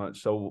 pretty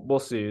much. So we'll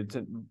see. It's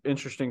an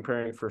interesting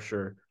pairing for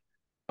sure.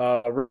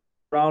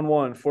 Round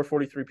one,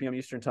 4:43 p.m.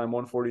 Eastern time,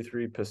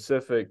 1:43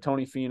 Pacific.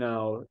 Tony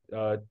Finau,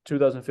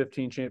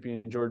 2015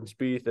 champion Jordan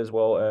Spieth, as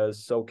well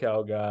as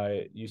SoCal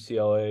guy,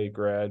 UCLA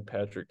grad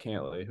Patrick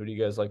Cantlay. Who do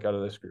you guys like out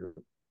of this group?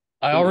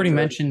 I Pretty already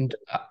interesting. mentioned,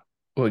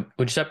 would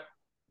you say?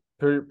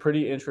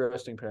 Pretty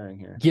interesting pairing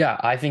here. Yeah,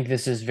 I think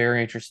this is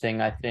very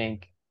interesting. I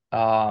think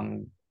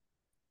um,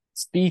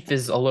 Spieth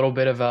is a little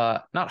bit of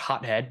a not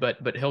hothead,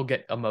 but he'll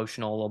get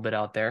emotional a little bit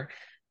out there,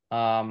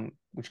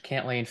 which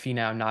Cantlay and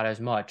Finau not as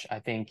much. I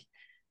think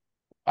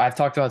I've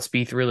talked about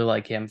Spieth, really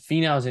like him.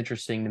 Finau is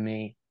interesting to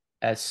me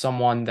as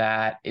someone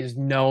that is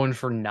known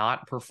for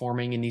not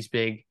performing in these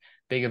big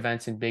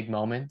events and big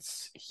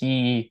moments.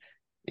 He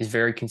is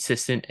very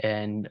consistent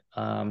and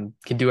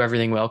can do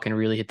everything well, can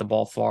really hit the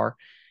ball far.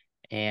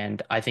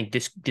 And I think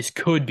this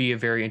could be a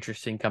very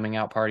interesting coming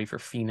out party for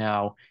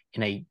Finau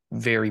in a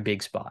very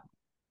big spot.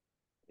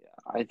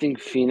 I think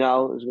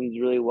Finau is going to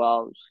do really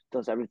well.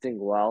 Does everything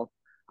well.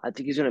 I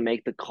think he's going to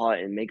make the cut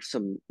and make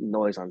some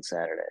noise on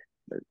Saturday,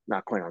 but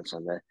not quite on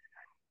Sunday.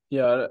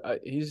 Yeah,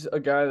 he's a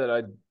guy that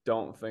I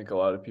don't think a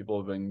lot of people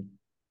have been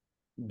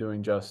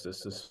doing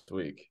justice this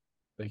week.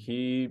 Like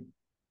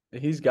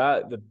he's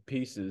got the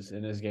pieces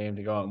in his game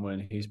to go out and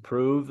win. He's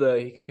proved that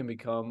he can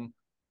become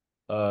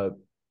a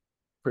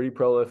pretty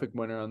prolific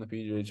winner on the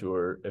PGA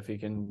Tour. If he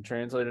can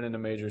translate it into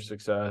major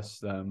success,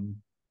 then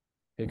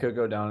he could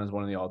go down as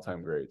one of the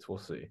all-time greats. We'll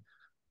see.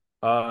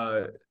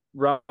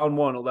 Round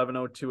one,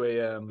 11:02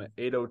 a.m.,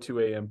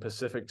 8:02 a.m.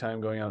 Pacific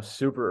time going out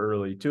super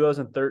early.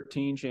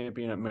 2013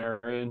 champion at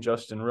Marion,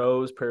 Justin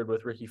Rose, paired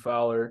with Ricky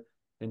Fowler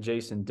and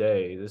Jason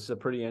Day. This is a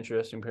pretty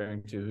interesting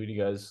pairing, too. Who do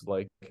you guys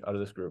like out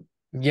of this group?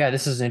 Yeah,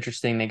 this is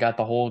interesting. They got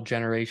the whole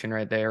generation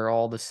right there,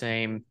 all the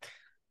same,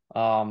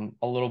 a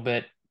little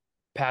bit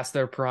past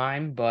their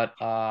prime, but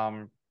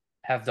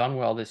have done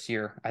well this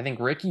year. I think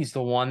Ricky's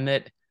the one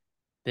that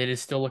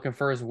is still looking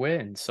for his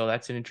win. So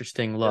that's an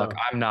interesting look.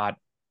 Yeah.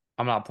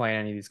 I'm not playing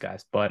any of these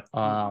guys, but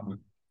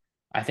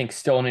I think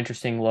still an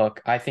interesting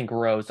look. I think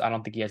Rose, I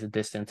don't think he has a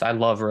distance. I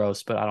love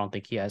Rose, but I don't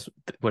think he has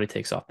what it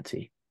takes off the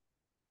tee.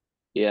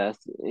 Yeah,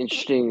 it's an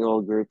interesting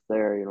little group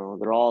there. You know,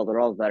 they're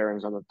all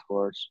veterans on the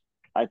tours.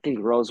 I think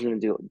Rose is going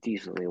to do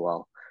decently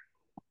well.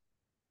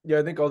 Yeah,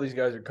 I think all these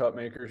guys are cut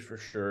makers for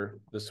sure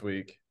this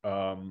week.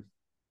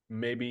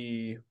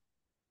 Maybe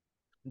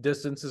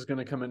distance is going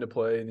to come into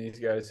play, and these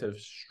guys have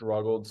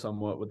struggled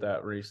somewhat with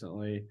that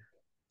recently.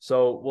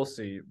 So we'll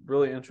see.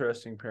 Really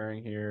interesting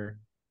pairing here.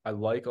 I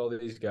like all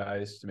these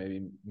guys to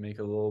maybe make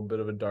a little bit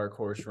of a dark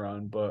horse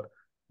run, but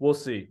we'll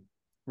see.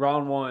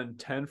 Round one,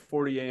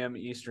 10:40 a.m.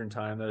 Eastern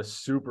time. That is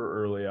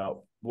super early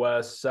out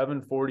west,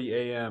 7:40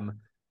 a.m.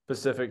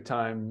 Pacific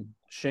time.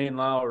 Shane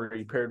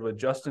Lowry paired with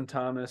Justin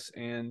Thomas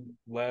and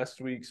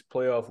last week's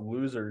playoff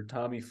loser,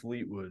 Tommy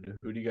Fleetwood.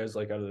 Who do you guys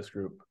like out of this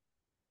group?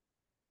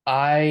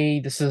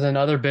 This is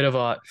another bit of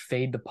a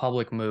fade the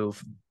public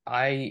move.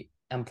 I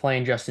am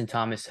playing Justin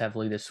Thomas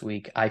heavily this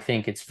week. I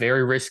think it's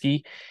very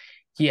risky.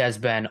 He has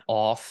been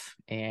off,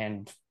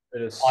 and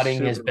It is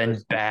putting has super been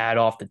risky. bad.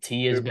 Off the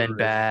tee has Super been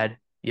risky. bad.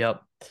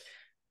 Yep.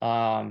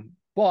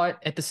 But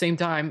at the same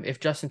time, if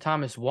Justin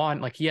Thomas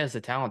won, like he has the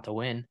talent to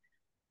win.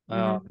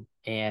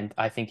 And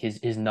I think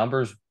his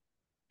numbers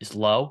is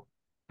low.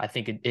 I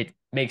think it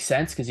makes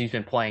sense because he's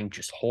been playing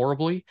just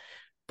horribly,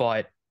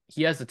 but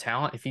he has the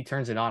talent. If he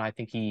turns it on, I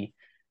think he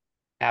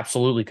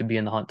absolutely could be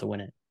in the hunt to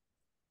win it.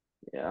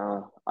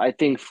 Yeah, I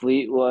think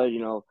Fleetwood. You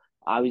know,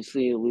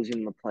 obviously losing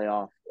in the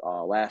playoff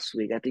last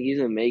week. I think he's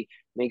going to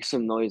make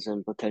some noise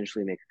and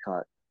potentially make a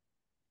cut.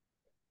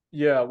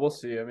 Yeah, we'll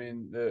see. I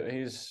mean,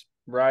 he's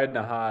riding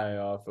a high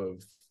off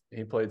of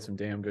he played some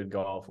damn good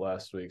golf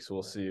last week, so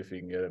we'll see if he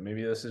can get it.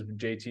 Maybe this is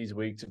JT's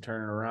week to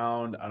turn it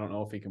around. I don't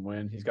know if he can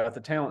win. He's got the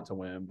talent to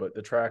win, but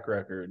the track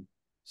record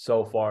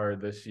so far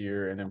this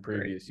year and in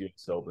Great. previous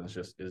US Opens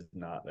just is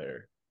not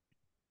there.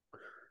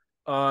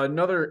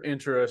 Another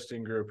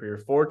interesting group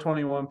here.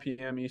 4:21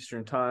 p.m.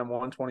 Eastern time,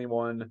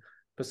 1:21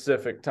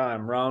 Pacific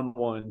time. Round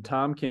one.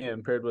 Tom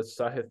Kim paired with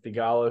Sahith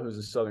Theegala, who's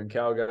a Southern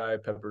Cal guy,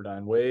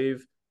 Pepperdine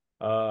Wave,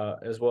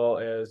 as well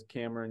as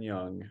Cameron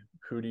Young.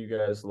 Who do you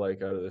guys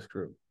like out of this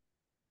group?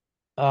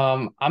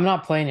 I'm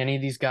not playing any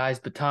of these guys,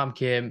 but Tom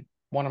Kim,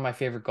 one of my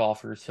favorite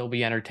golfers. He'll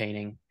be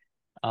entertaining.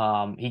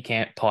 He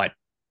can't putt.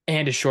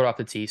 and is short off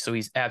the tee. So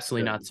he's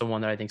absolutely Yeah. not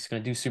someone that I think is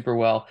going to do super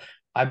well.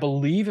 I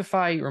believe, if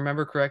I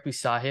remember correctly,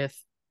 Sahith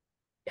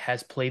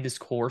has played this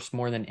course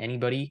more than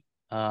anybody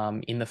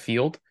in the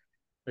field.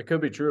 It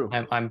could be true.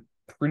 I'm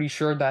pretty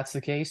sure that's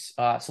the case.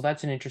 So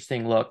that's an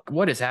interesting look.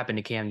 What has happened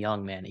to Cam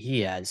Young, man?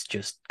 He has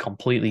just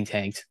completely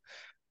tanked.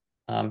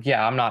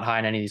 Yeah, I'm not high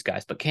on any of these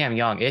guys, but Cam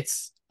Young,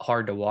 it's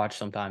hard to watch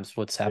sometimes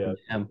what's Yeah, happened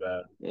it's to been him.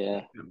 bad. Yeah,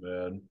 It's been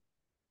bad.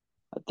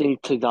 I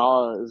think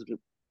Tagala is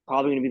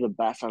probably going to be the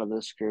best out of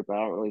this group. I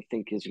don't really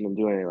think he's going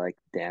to do any like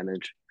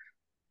damage.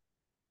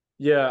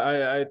 Yeah,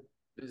 I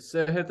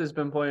Sahith has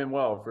been playing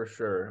well for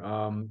sure.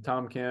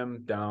 Tom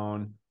Kim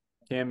down.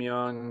 Cam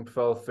Young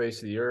fell face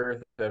of the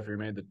earth after he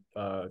made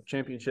the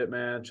championship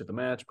match at the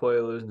match play,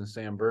 losing to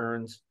Sam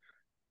Burns.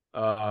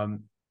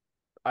 Um,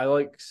 I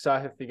like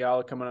Sahith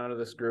Theegala coming out of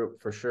this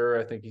group for sure.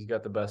 I think he's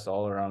got the best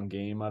all around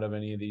game out of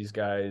any of these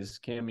guys.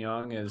 Cam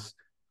Young is,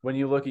 when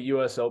you look at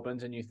U.S.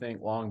 Opens and you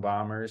think long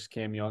bombers,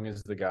 Cam Young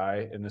is the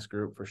guy in this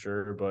group for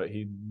sure, but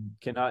he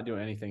cannot do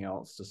anything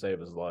else to save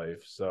his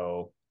life.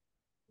 So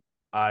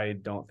I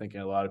don't think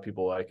a lot of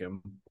people like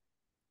him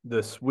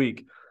this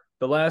week.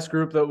 The last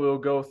group that we'll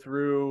go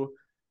through,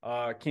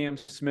 Cam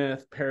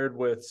Smith paired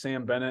with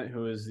Sam Bennett,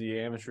 who is the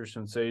amateur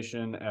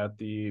sensation at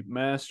the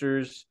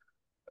Masters.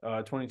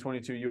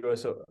 2022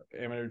 U.S.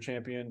 Amateur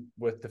Champion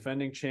with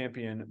defending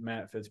champion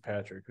Matt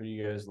Fitzpatrick. Who do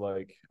you guys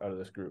like out of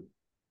this group?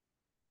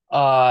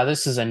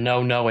 This is a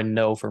no, no, and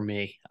no for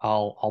me.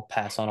 I'll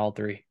pass on all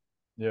three.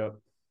 Yeah.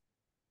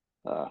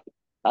 Uh,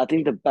 I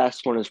think the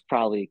best one is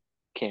probably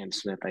Cam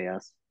Smith, I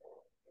guess.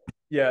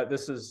 Yeah,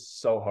 this is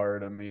so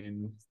hard. I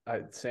mean,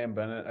 Sam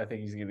Bennett, I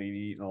think he's going to get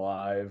eaten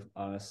alive,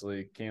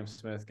 honestly. Cam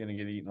Smith going to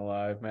get eaten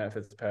alive. Matt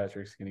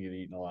Fitzpatrick's going to get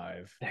eaten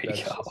alive. There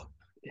you go.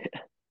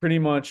 Pretty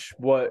much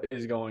what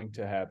is going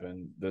to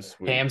happen this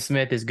week. Cam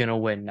Smith is gonna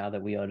win now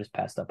that we all just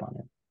passed up on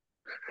him.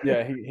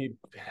 Yeah,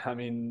 I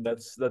mean,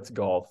 that's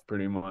golf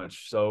pretty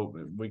much. So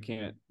we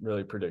can't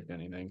really predict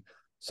anything.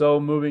 So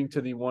moving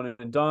to the one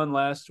and done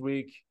last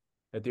week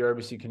at the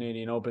RBC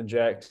Canadian Open,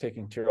 Jack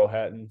taking Tyrrell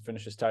Hatton,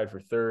 finishes tied for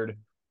third,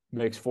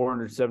 makes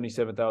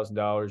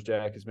 $477,000.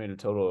 Jack has made a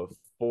total of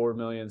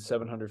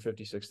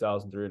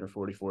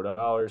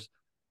 $4,756,344.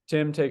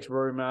 Tim takes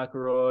Rory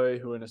McIlroy,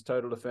 who in his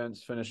title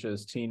defense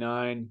finishes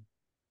T9,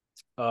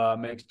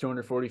 makes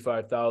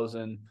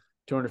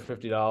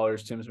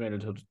 $245,250. Tim's made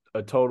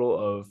a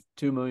total of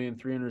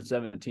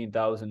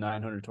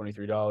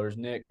 $2,317,923.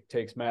 Nick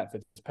takes Matt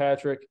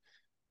Fitzpatrick,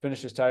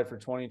 finishes tied for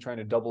 20, trying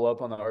to double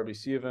up on the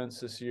RBC events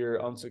this year.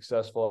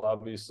 Unsuccessful,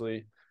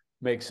 obviously.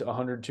 Makes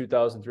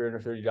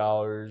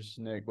 $102,330.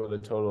 Nick with a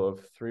total of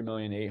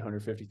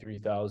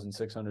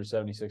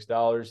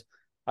 $3,853,676.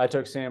 I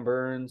took Sam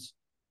Burns.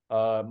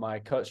 My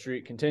cut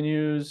streak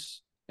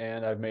continues,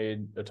 and I've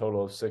made a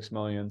total of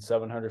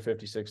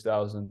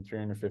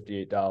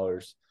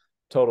 $6,756,358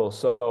 total.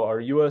 So our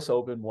U.S.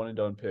 Open one and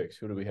done picks.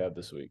 Who do we have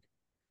this week?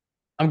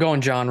 I'm going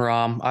Jon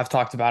Rahm. I've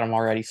talked about him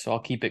already, so I'll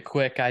keep it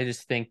quick. I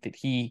just think that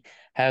he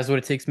has what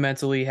it takes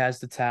mentally, has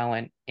the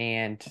talent,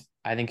 and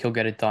I think he'll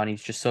get it done.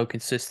 He's just so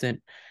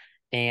consistent,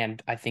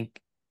 and I think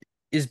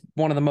is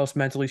one of the most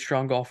mentally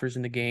strong golfers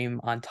in the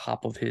game on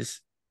top of his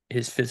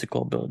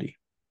physical ability.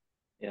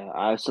 Yeah,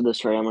 I said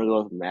this right. I'm gonna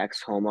go with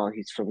Max Homa.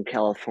 He's from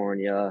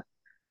California.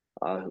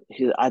 I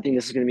think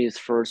this is gonna be his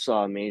first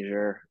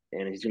major,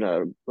 and he's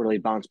gonna really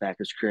bounce back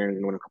his career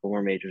and win a couple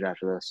more majors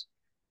after this.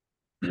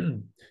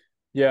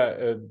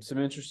 Yeah, some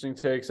interesting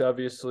takes,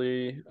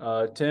 obviously.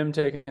 Tim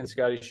taking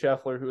Scotty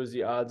Scheffler, who is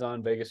the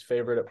odds-on Vegas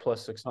favorite at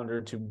plus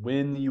 600 to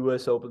win the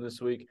U.S. Open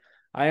this week.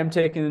 I am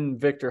taking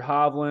Viktor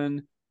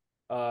Hovland.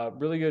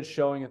 Really good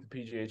showing at the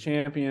PGA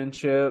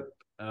Championship.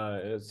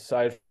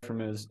 Aside from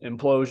his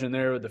implosion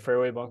there with the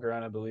fairway bunker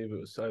on, I believe it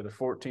was either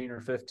 14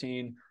 or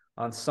 15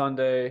 on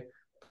Sunday.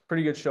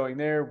 Pretty good showing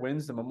there.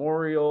 Wins the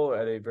Memorial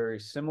at a very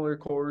similar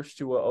course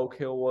to what Oak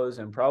Hill was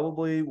and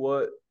probably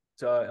what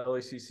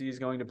LACC is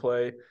going to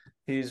play.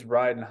 He's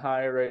riding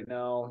high right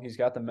now. He's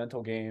got the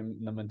mental game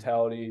and the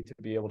mentality to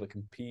be able to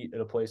compete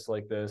at a place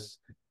like this.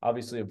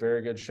 Obviously, a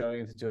very good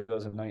showing at the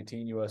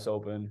 2019 U.S.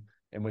 Open,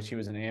 in which he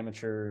was an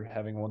amateur,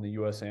 having won the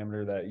U.S.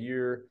 Amateur that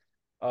year.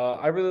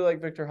 I really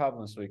like Viktor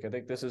Hovland this week. I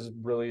think this is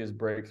really his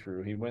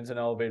breakthrough. He wins an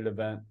elevated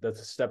event.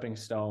 That's a stepping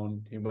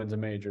stone. He wins a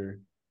major.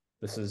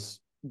 This is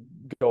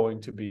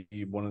going to be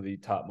one of the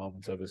top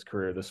moments of his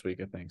career this week,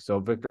 I think. So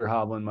Viktor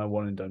Hovland, my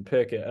one and done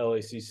pick at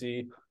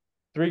LACC.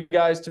 3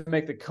 guys to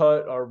make the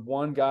cut are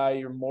 1 guy,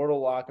 your mortal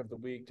lock of the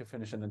week to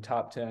finish in the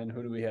top 10.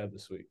 Who do we have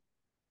this week?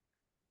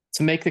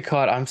 To make the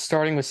cut, I'm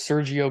starting with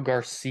Sergio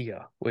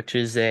Garcia, which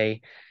is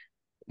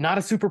not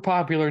a super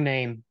popular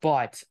name,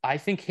 but I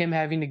think him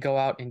having to go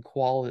out and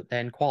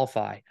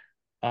qualify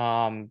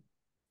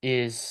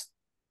is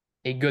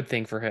a good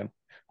thing for him.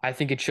 I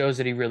think it shows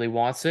that he really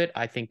wants it.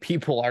 I think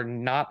people are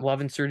not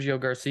loving Sergio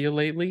Garcia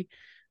lately.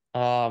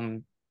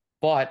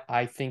 But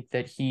I think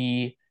that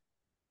he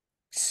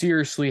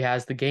seriously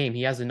has the game.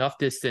 He has enough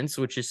distance,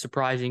 which is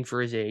surprising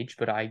for his age,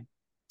 but I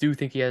do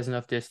think he has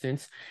enough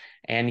distance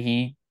and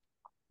he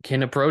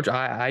can approach.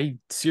 I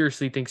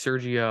seriously think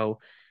Sergio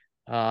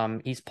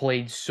He's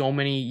played so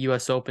many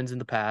U.S. Opens in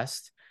the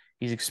past.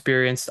 He's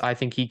experienced. I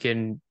think he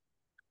can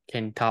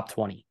top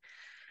 20.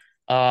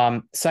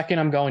 Second,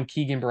 I'm going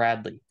Keegan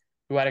Bradley,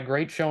 who had a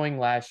great showing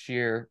last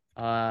year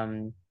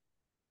in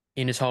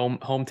his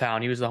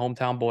hometown. He was the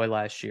hometown boy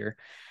last year.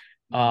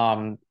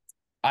 Um,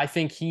 I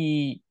think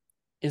he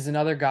is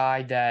another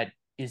guy that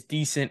is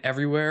decent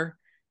everywhere,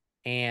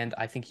 and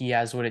I think he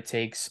has what it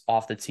takes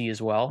off the tee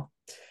as well.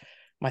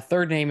 My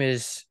third name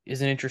is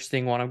an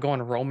interesting one. I'm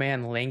going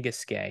Roman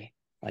Langesque.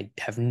 I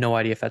have no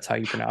idea if that's how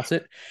you pronounce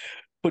it,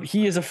 but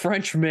he is a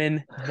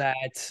Frenchman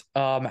that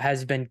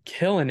has been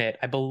killing it.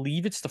 I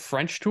believe it's the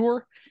French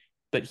tour,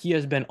 but he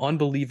has been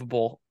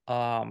unbelievable.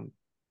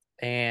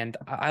 And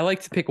I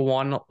like to pick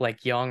one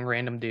like young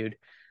random dude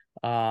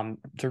to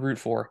root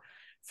for.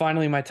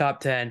 Finally, my top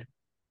 10,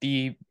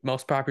 the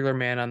most popular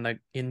man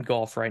in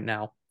golf right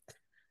now,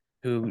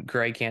 who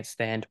Gray can't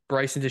stand,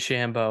 Bryson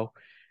DeChambeau,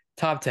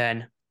 top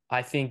 10.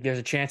 I think there's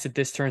a chance that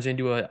this turns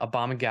into a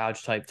bomb and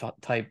gouge type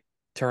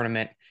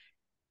tournament.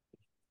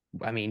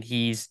 I mean,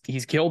 he's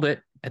killed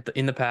it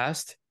in the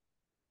past.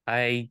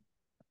 I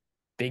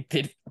think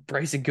that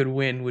Bryson could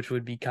win, which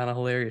would be kind of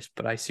hilarious,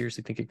 but I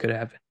seriously think it could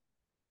happen.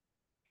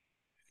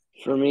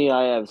 For me,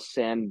 I have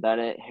Sam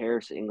Bennett,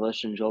 Harris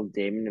English, and Joel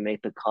Damon to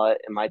make the cut,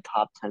 and my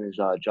top 10 is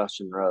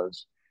Justin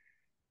Rose.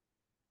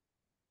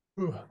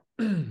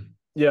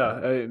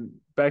 Yeah,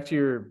 back to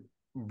your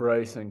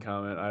Bryson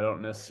comment. I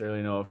don't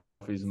necessarily know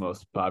if he's the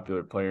most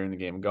popular player in the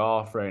game of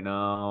golf right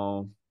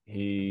now.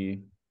 The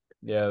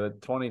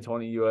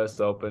 2020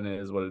 U.S. Open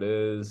is what it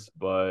is,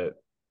 but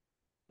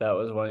that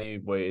was when he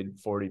weighed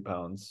 40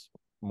 pounds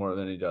more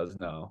than he does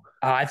now.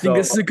 I think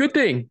this is a good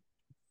thing.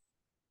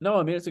 No,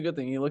 I mean, it's a good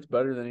thing. He looks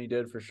better than he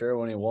did for sure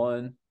when he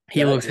won.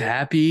 He looks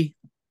happy.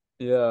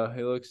 Yeah,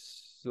 he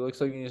looks like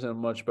he's in a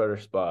much better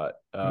spot.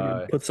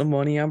 Put some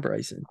money on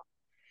Bryson.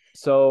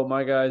 So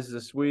my guys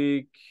this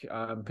week,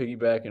 I'm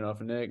piggybacking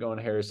off of Nick, going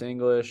Harris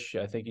English.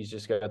 I think he's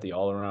just got the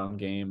all-around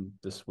game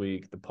this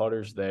week. The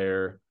putter's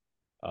there.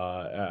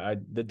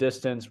 The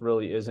distance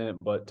really isn't,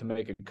 but to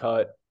make a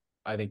cut,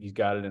 I think he's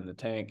got it in the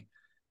tank.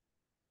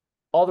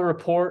 All the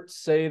reports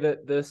say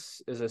that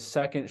this is a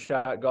second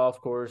shot golf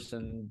course,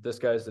 and this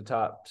guy's the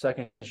top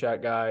second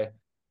shot guy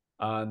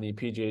on the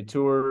PGA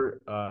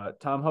Tour,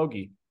 Tom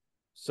Hoge.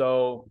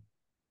 So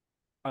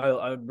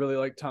I really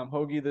like Tom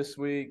Hoge this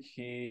week.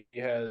 He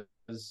has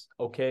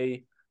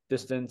okay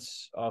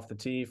distance off the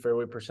tee,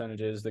 fairway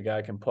percentages. The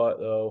guy can putt,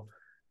 though.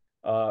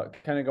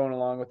 Kind of going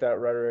along with that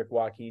rhetoric,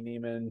 Joaquin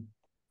Niemann,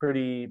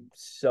 pretty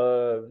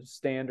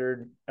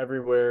standard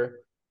everywhere.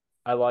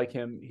 I like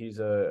him. He's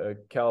a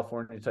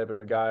California type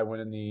of guy,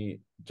 winning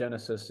the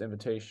Genesis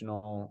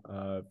Invitational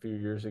a few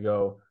years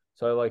ago.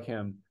 So I like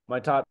him. My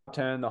top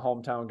 10, the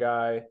hometown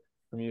guy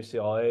from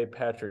UCLA,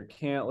 Patrick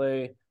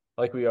Cantlay.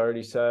 Like we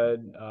already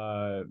said,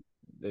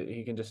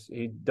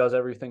 he does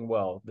everything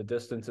well. The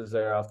distance is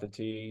there off the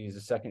tee. He's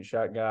a second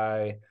shot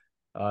guy.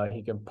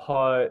 He can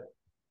putt.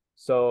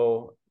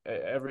 So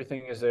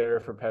everything is there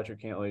for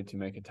Patrick Cantlay to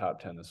make a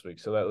top 10 this week.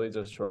 So that leads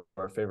us to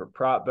our favorite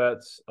prop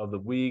bets of the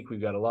week. We've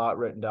got a lot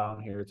written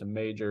down here. It's a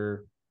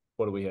major.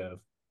 What do we have?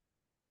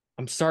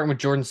 I'm starting with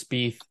Jordan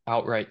Spieth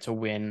outright to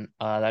win.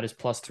 That is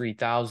plus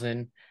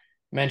 3,000.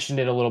 Mentioned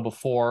it a little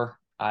before.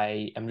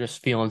 I am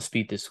just feeling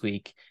Spieth this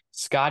week.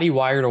 Scotty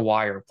wire to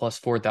wire plus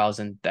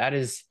 4,000. That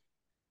is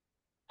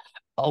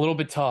a little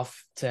bit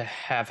tough to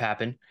have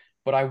happen,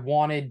 but I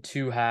wanted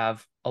to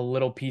have a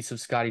little piece of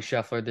Scotty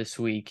Scheffler this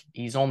week.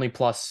 He's only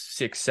plus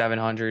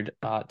 700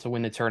 to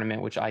win the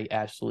tournament, which I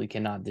absolutely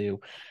cannot do.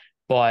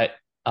 But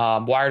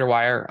wire to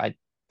wire, I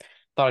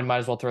thought I might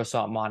as well throw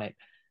something on it.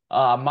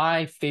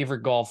 My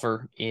favorite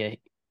golfer,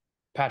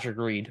 Patrick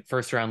Reed,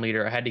 first round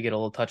leader. I had to get a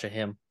little touch of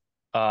him.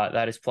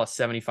 That is plus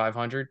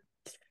 7,500.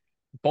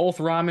 Both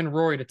Rahm and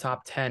Rory to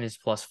top 10 is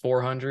plus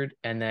 400.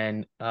 And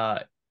then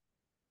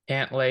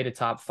Cantlay to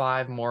top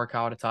 5,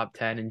 Morikawa to top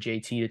 10, and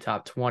JT to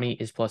top 20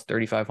 is plus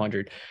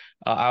 3,500.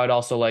 I would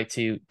also like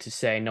to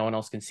say, no one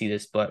else can see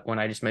this, but when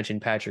I just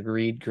mentioned Patrick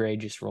Reed, Gray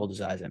just rolled his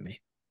eyes at me.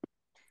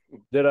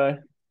 Did I?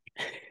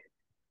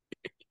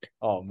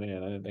 Oh,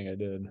 man, I didn't think I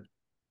did.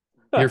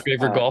 Your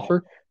favorite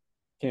golfer?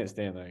 Can't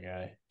stand that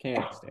guy.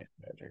 Can't stand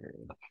Patrick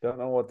Reed. Don't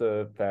know what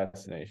the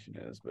fascination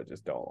is, but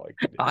just don't like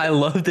it. I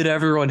love that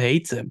everyone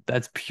hates him.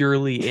 That's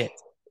purely it.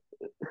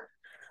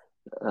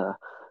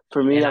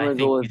 For me, and I'm going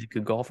to go with. He's a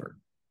good golfer.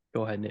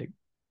 Go ahead, Nick.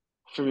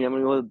 For me, I'm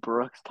going to go with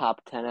Brooks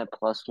top 10 at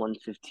plus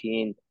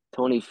 115,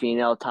 Tony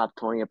Finau top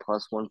 20 at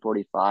plus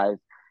 145,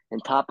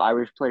 and top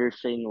Irish player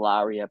Shane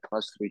Lowry at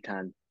plus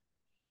 310.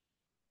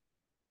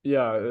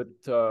 Yeah,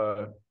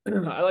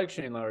 I like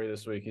Shane Lowry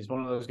this week. He's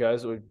one of those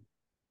guys that we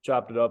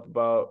chopped it up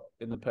about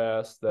in the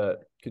past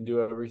that can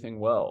do everything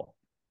well.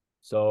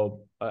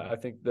 So I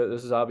think that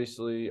this is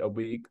obviously a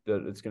week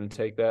that it's going to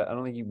take that. I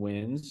don't think he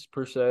wins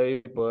per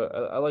se, but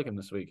I like him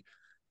this week.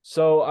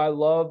 So I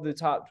love the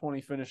top 20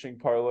 finishing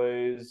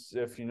parlays.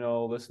 If you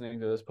know, listening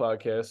to this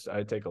podcast,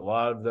 I take a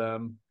lot of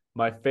them.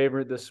 My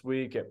favorite this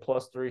week at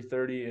plus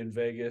 330 in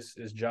Vegas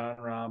is Jon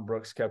Rahm,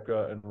 Brooks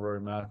Koepka, and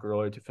Rory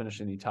McIlroy to finish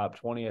in the top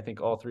 20. I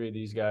think all three of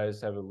these guys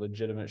have a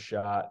legitimate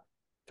shot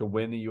to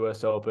win the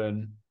U.S.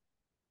 Open.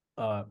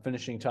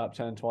 Finishing top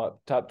 10,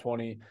 top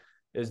 20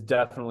 is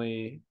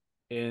definitely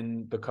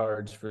in the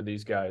cards for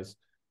these guys.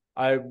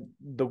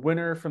 The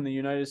winner from the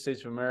United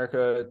States of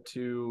America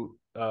to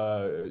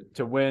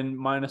win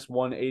minus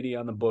 180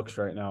 on the books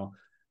right now.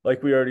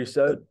 Like we already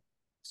said,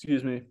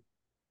 excuse me.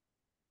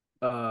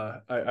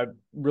 I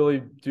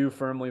really do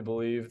firmly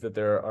believe that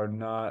there are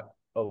not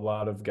a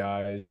lot of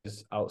guys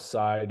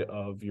outside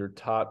of your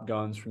top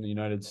guns from the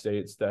United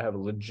States that have a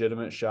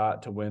legitimate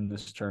shot to win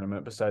this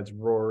tournament besides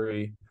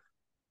Rory,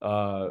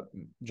 Jon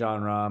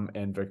Rahm,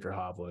 and Victor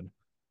Hovland.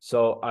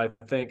 So I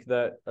think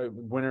that a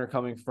winner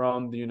coming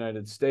from the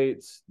United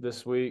States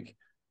this week,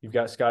 you've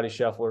got Scotty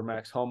Scheffler,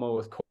 Max Homa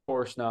with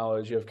course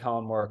knowledge. You have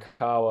Colin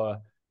Morikawa.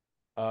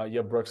 You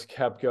have Brooks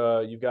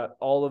Koepka. You've got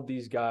all of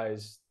these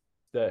guys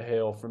that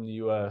hail from the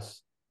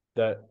U.S.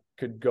 that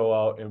could go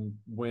out and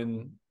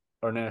win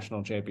our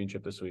national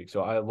championship this week.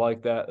 So I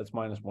like that. That's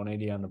minus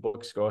 180 on the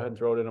books. Go ahead and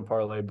throw it in a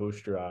parlay,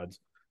 boost your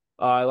odds.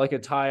 I like a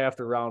tie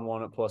after round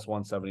one at plus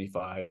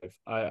 175.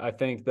 I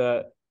think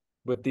that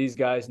with these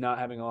guys not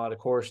having a lot of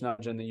course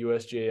knowledge in the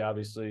USGA,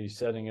 obviously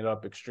setting it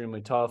up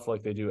extremely tough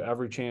like they do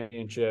every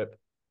championship,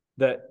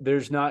 that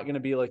there's not going to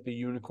be like the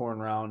unicorn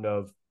round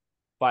of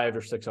 5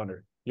 or 6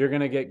 under. You're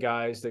going to get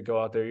guys that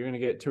go out there. You're going to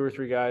get 2 or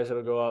 3 guys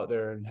that'll go out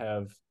there and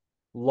have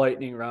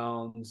lightning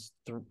rounds,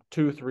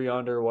 2, 3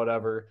 under,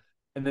 whatever.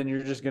 And then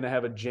you're just going to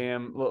have a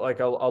jam, like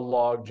a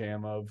log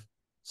jam of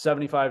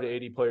 75 to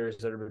 80 players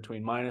that are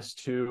between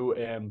 -2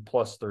 and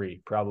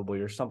 +3,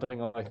 probably, or something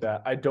like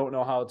that. I don't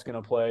know how it's going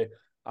to play.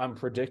 I'm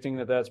predicting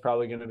that that's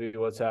probably going to be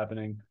what's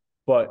happening,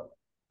 but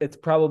it's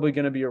probably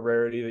going to be a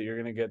rarity that you're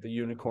going to get the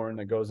unicorn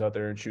that goes out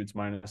there and shoots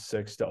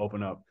 -6 to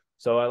open up.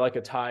 So I like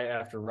a tie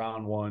after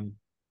round one,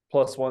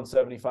 plus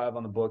 175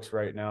 on the books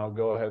right now.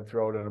 Go ahead,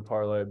 throw it in a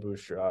parlay,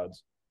 boost your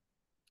odds.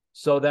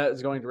 So that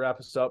is going to wrap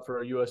us up for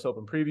our U.S.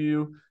 Open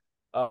preview.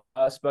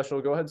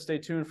 Special. Go ahead and stay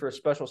tuned for a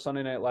special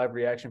Sunday Night Live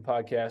reaction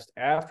podcast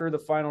after the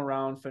final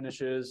round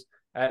finishes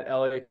at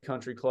LA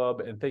Country Club.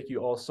 And thank you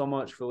all so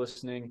much for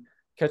listening.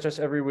 Catch us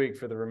every week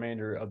for the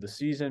remainder of the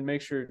season.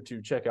 Make sure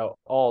to check out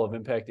all of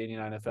Impact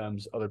 89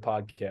 FM's other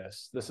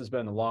podcasts. This has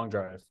been The Long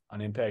Drive on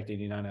Impact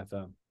 89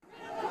 FM.